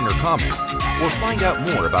question or comment, or find out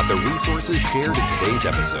more about the resources shared in today's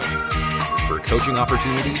episode. For coaching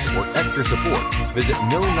opportunities or extra support, visit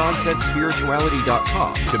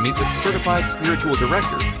NoNonsenseSpirituality.com to meet with Certified Spiritual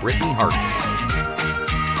Director Brittany Hartley.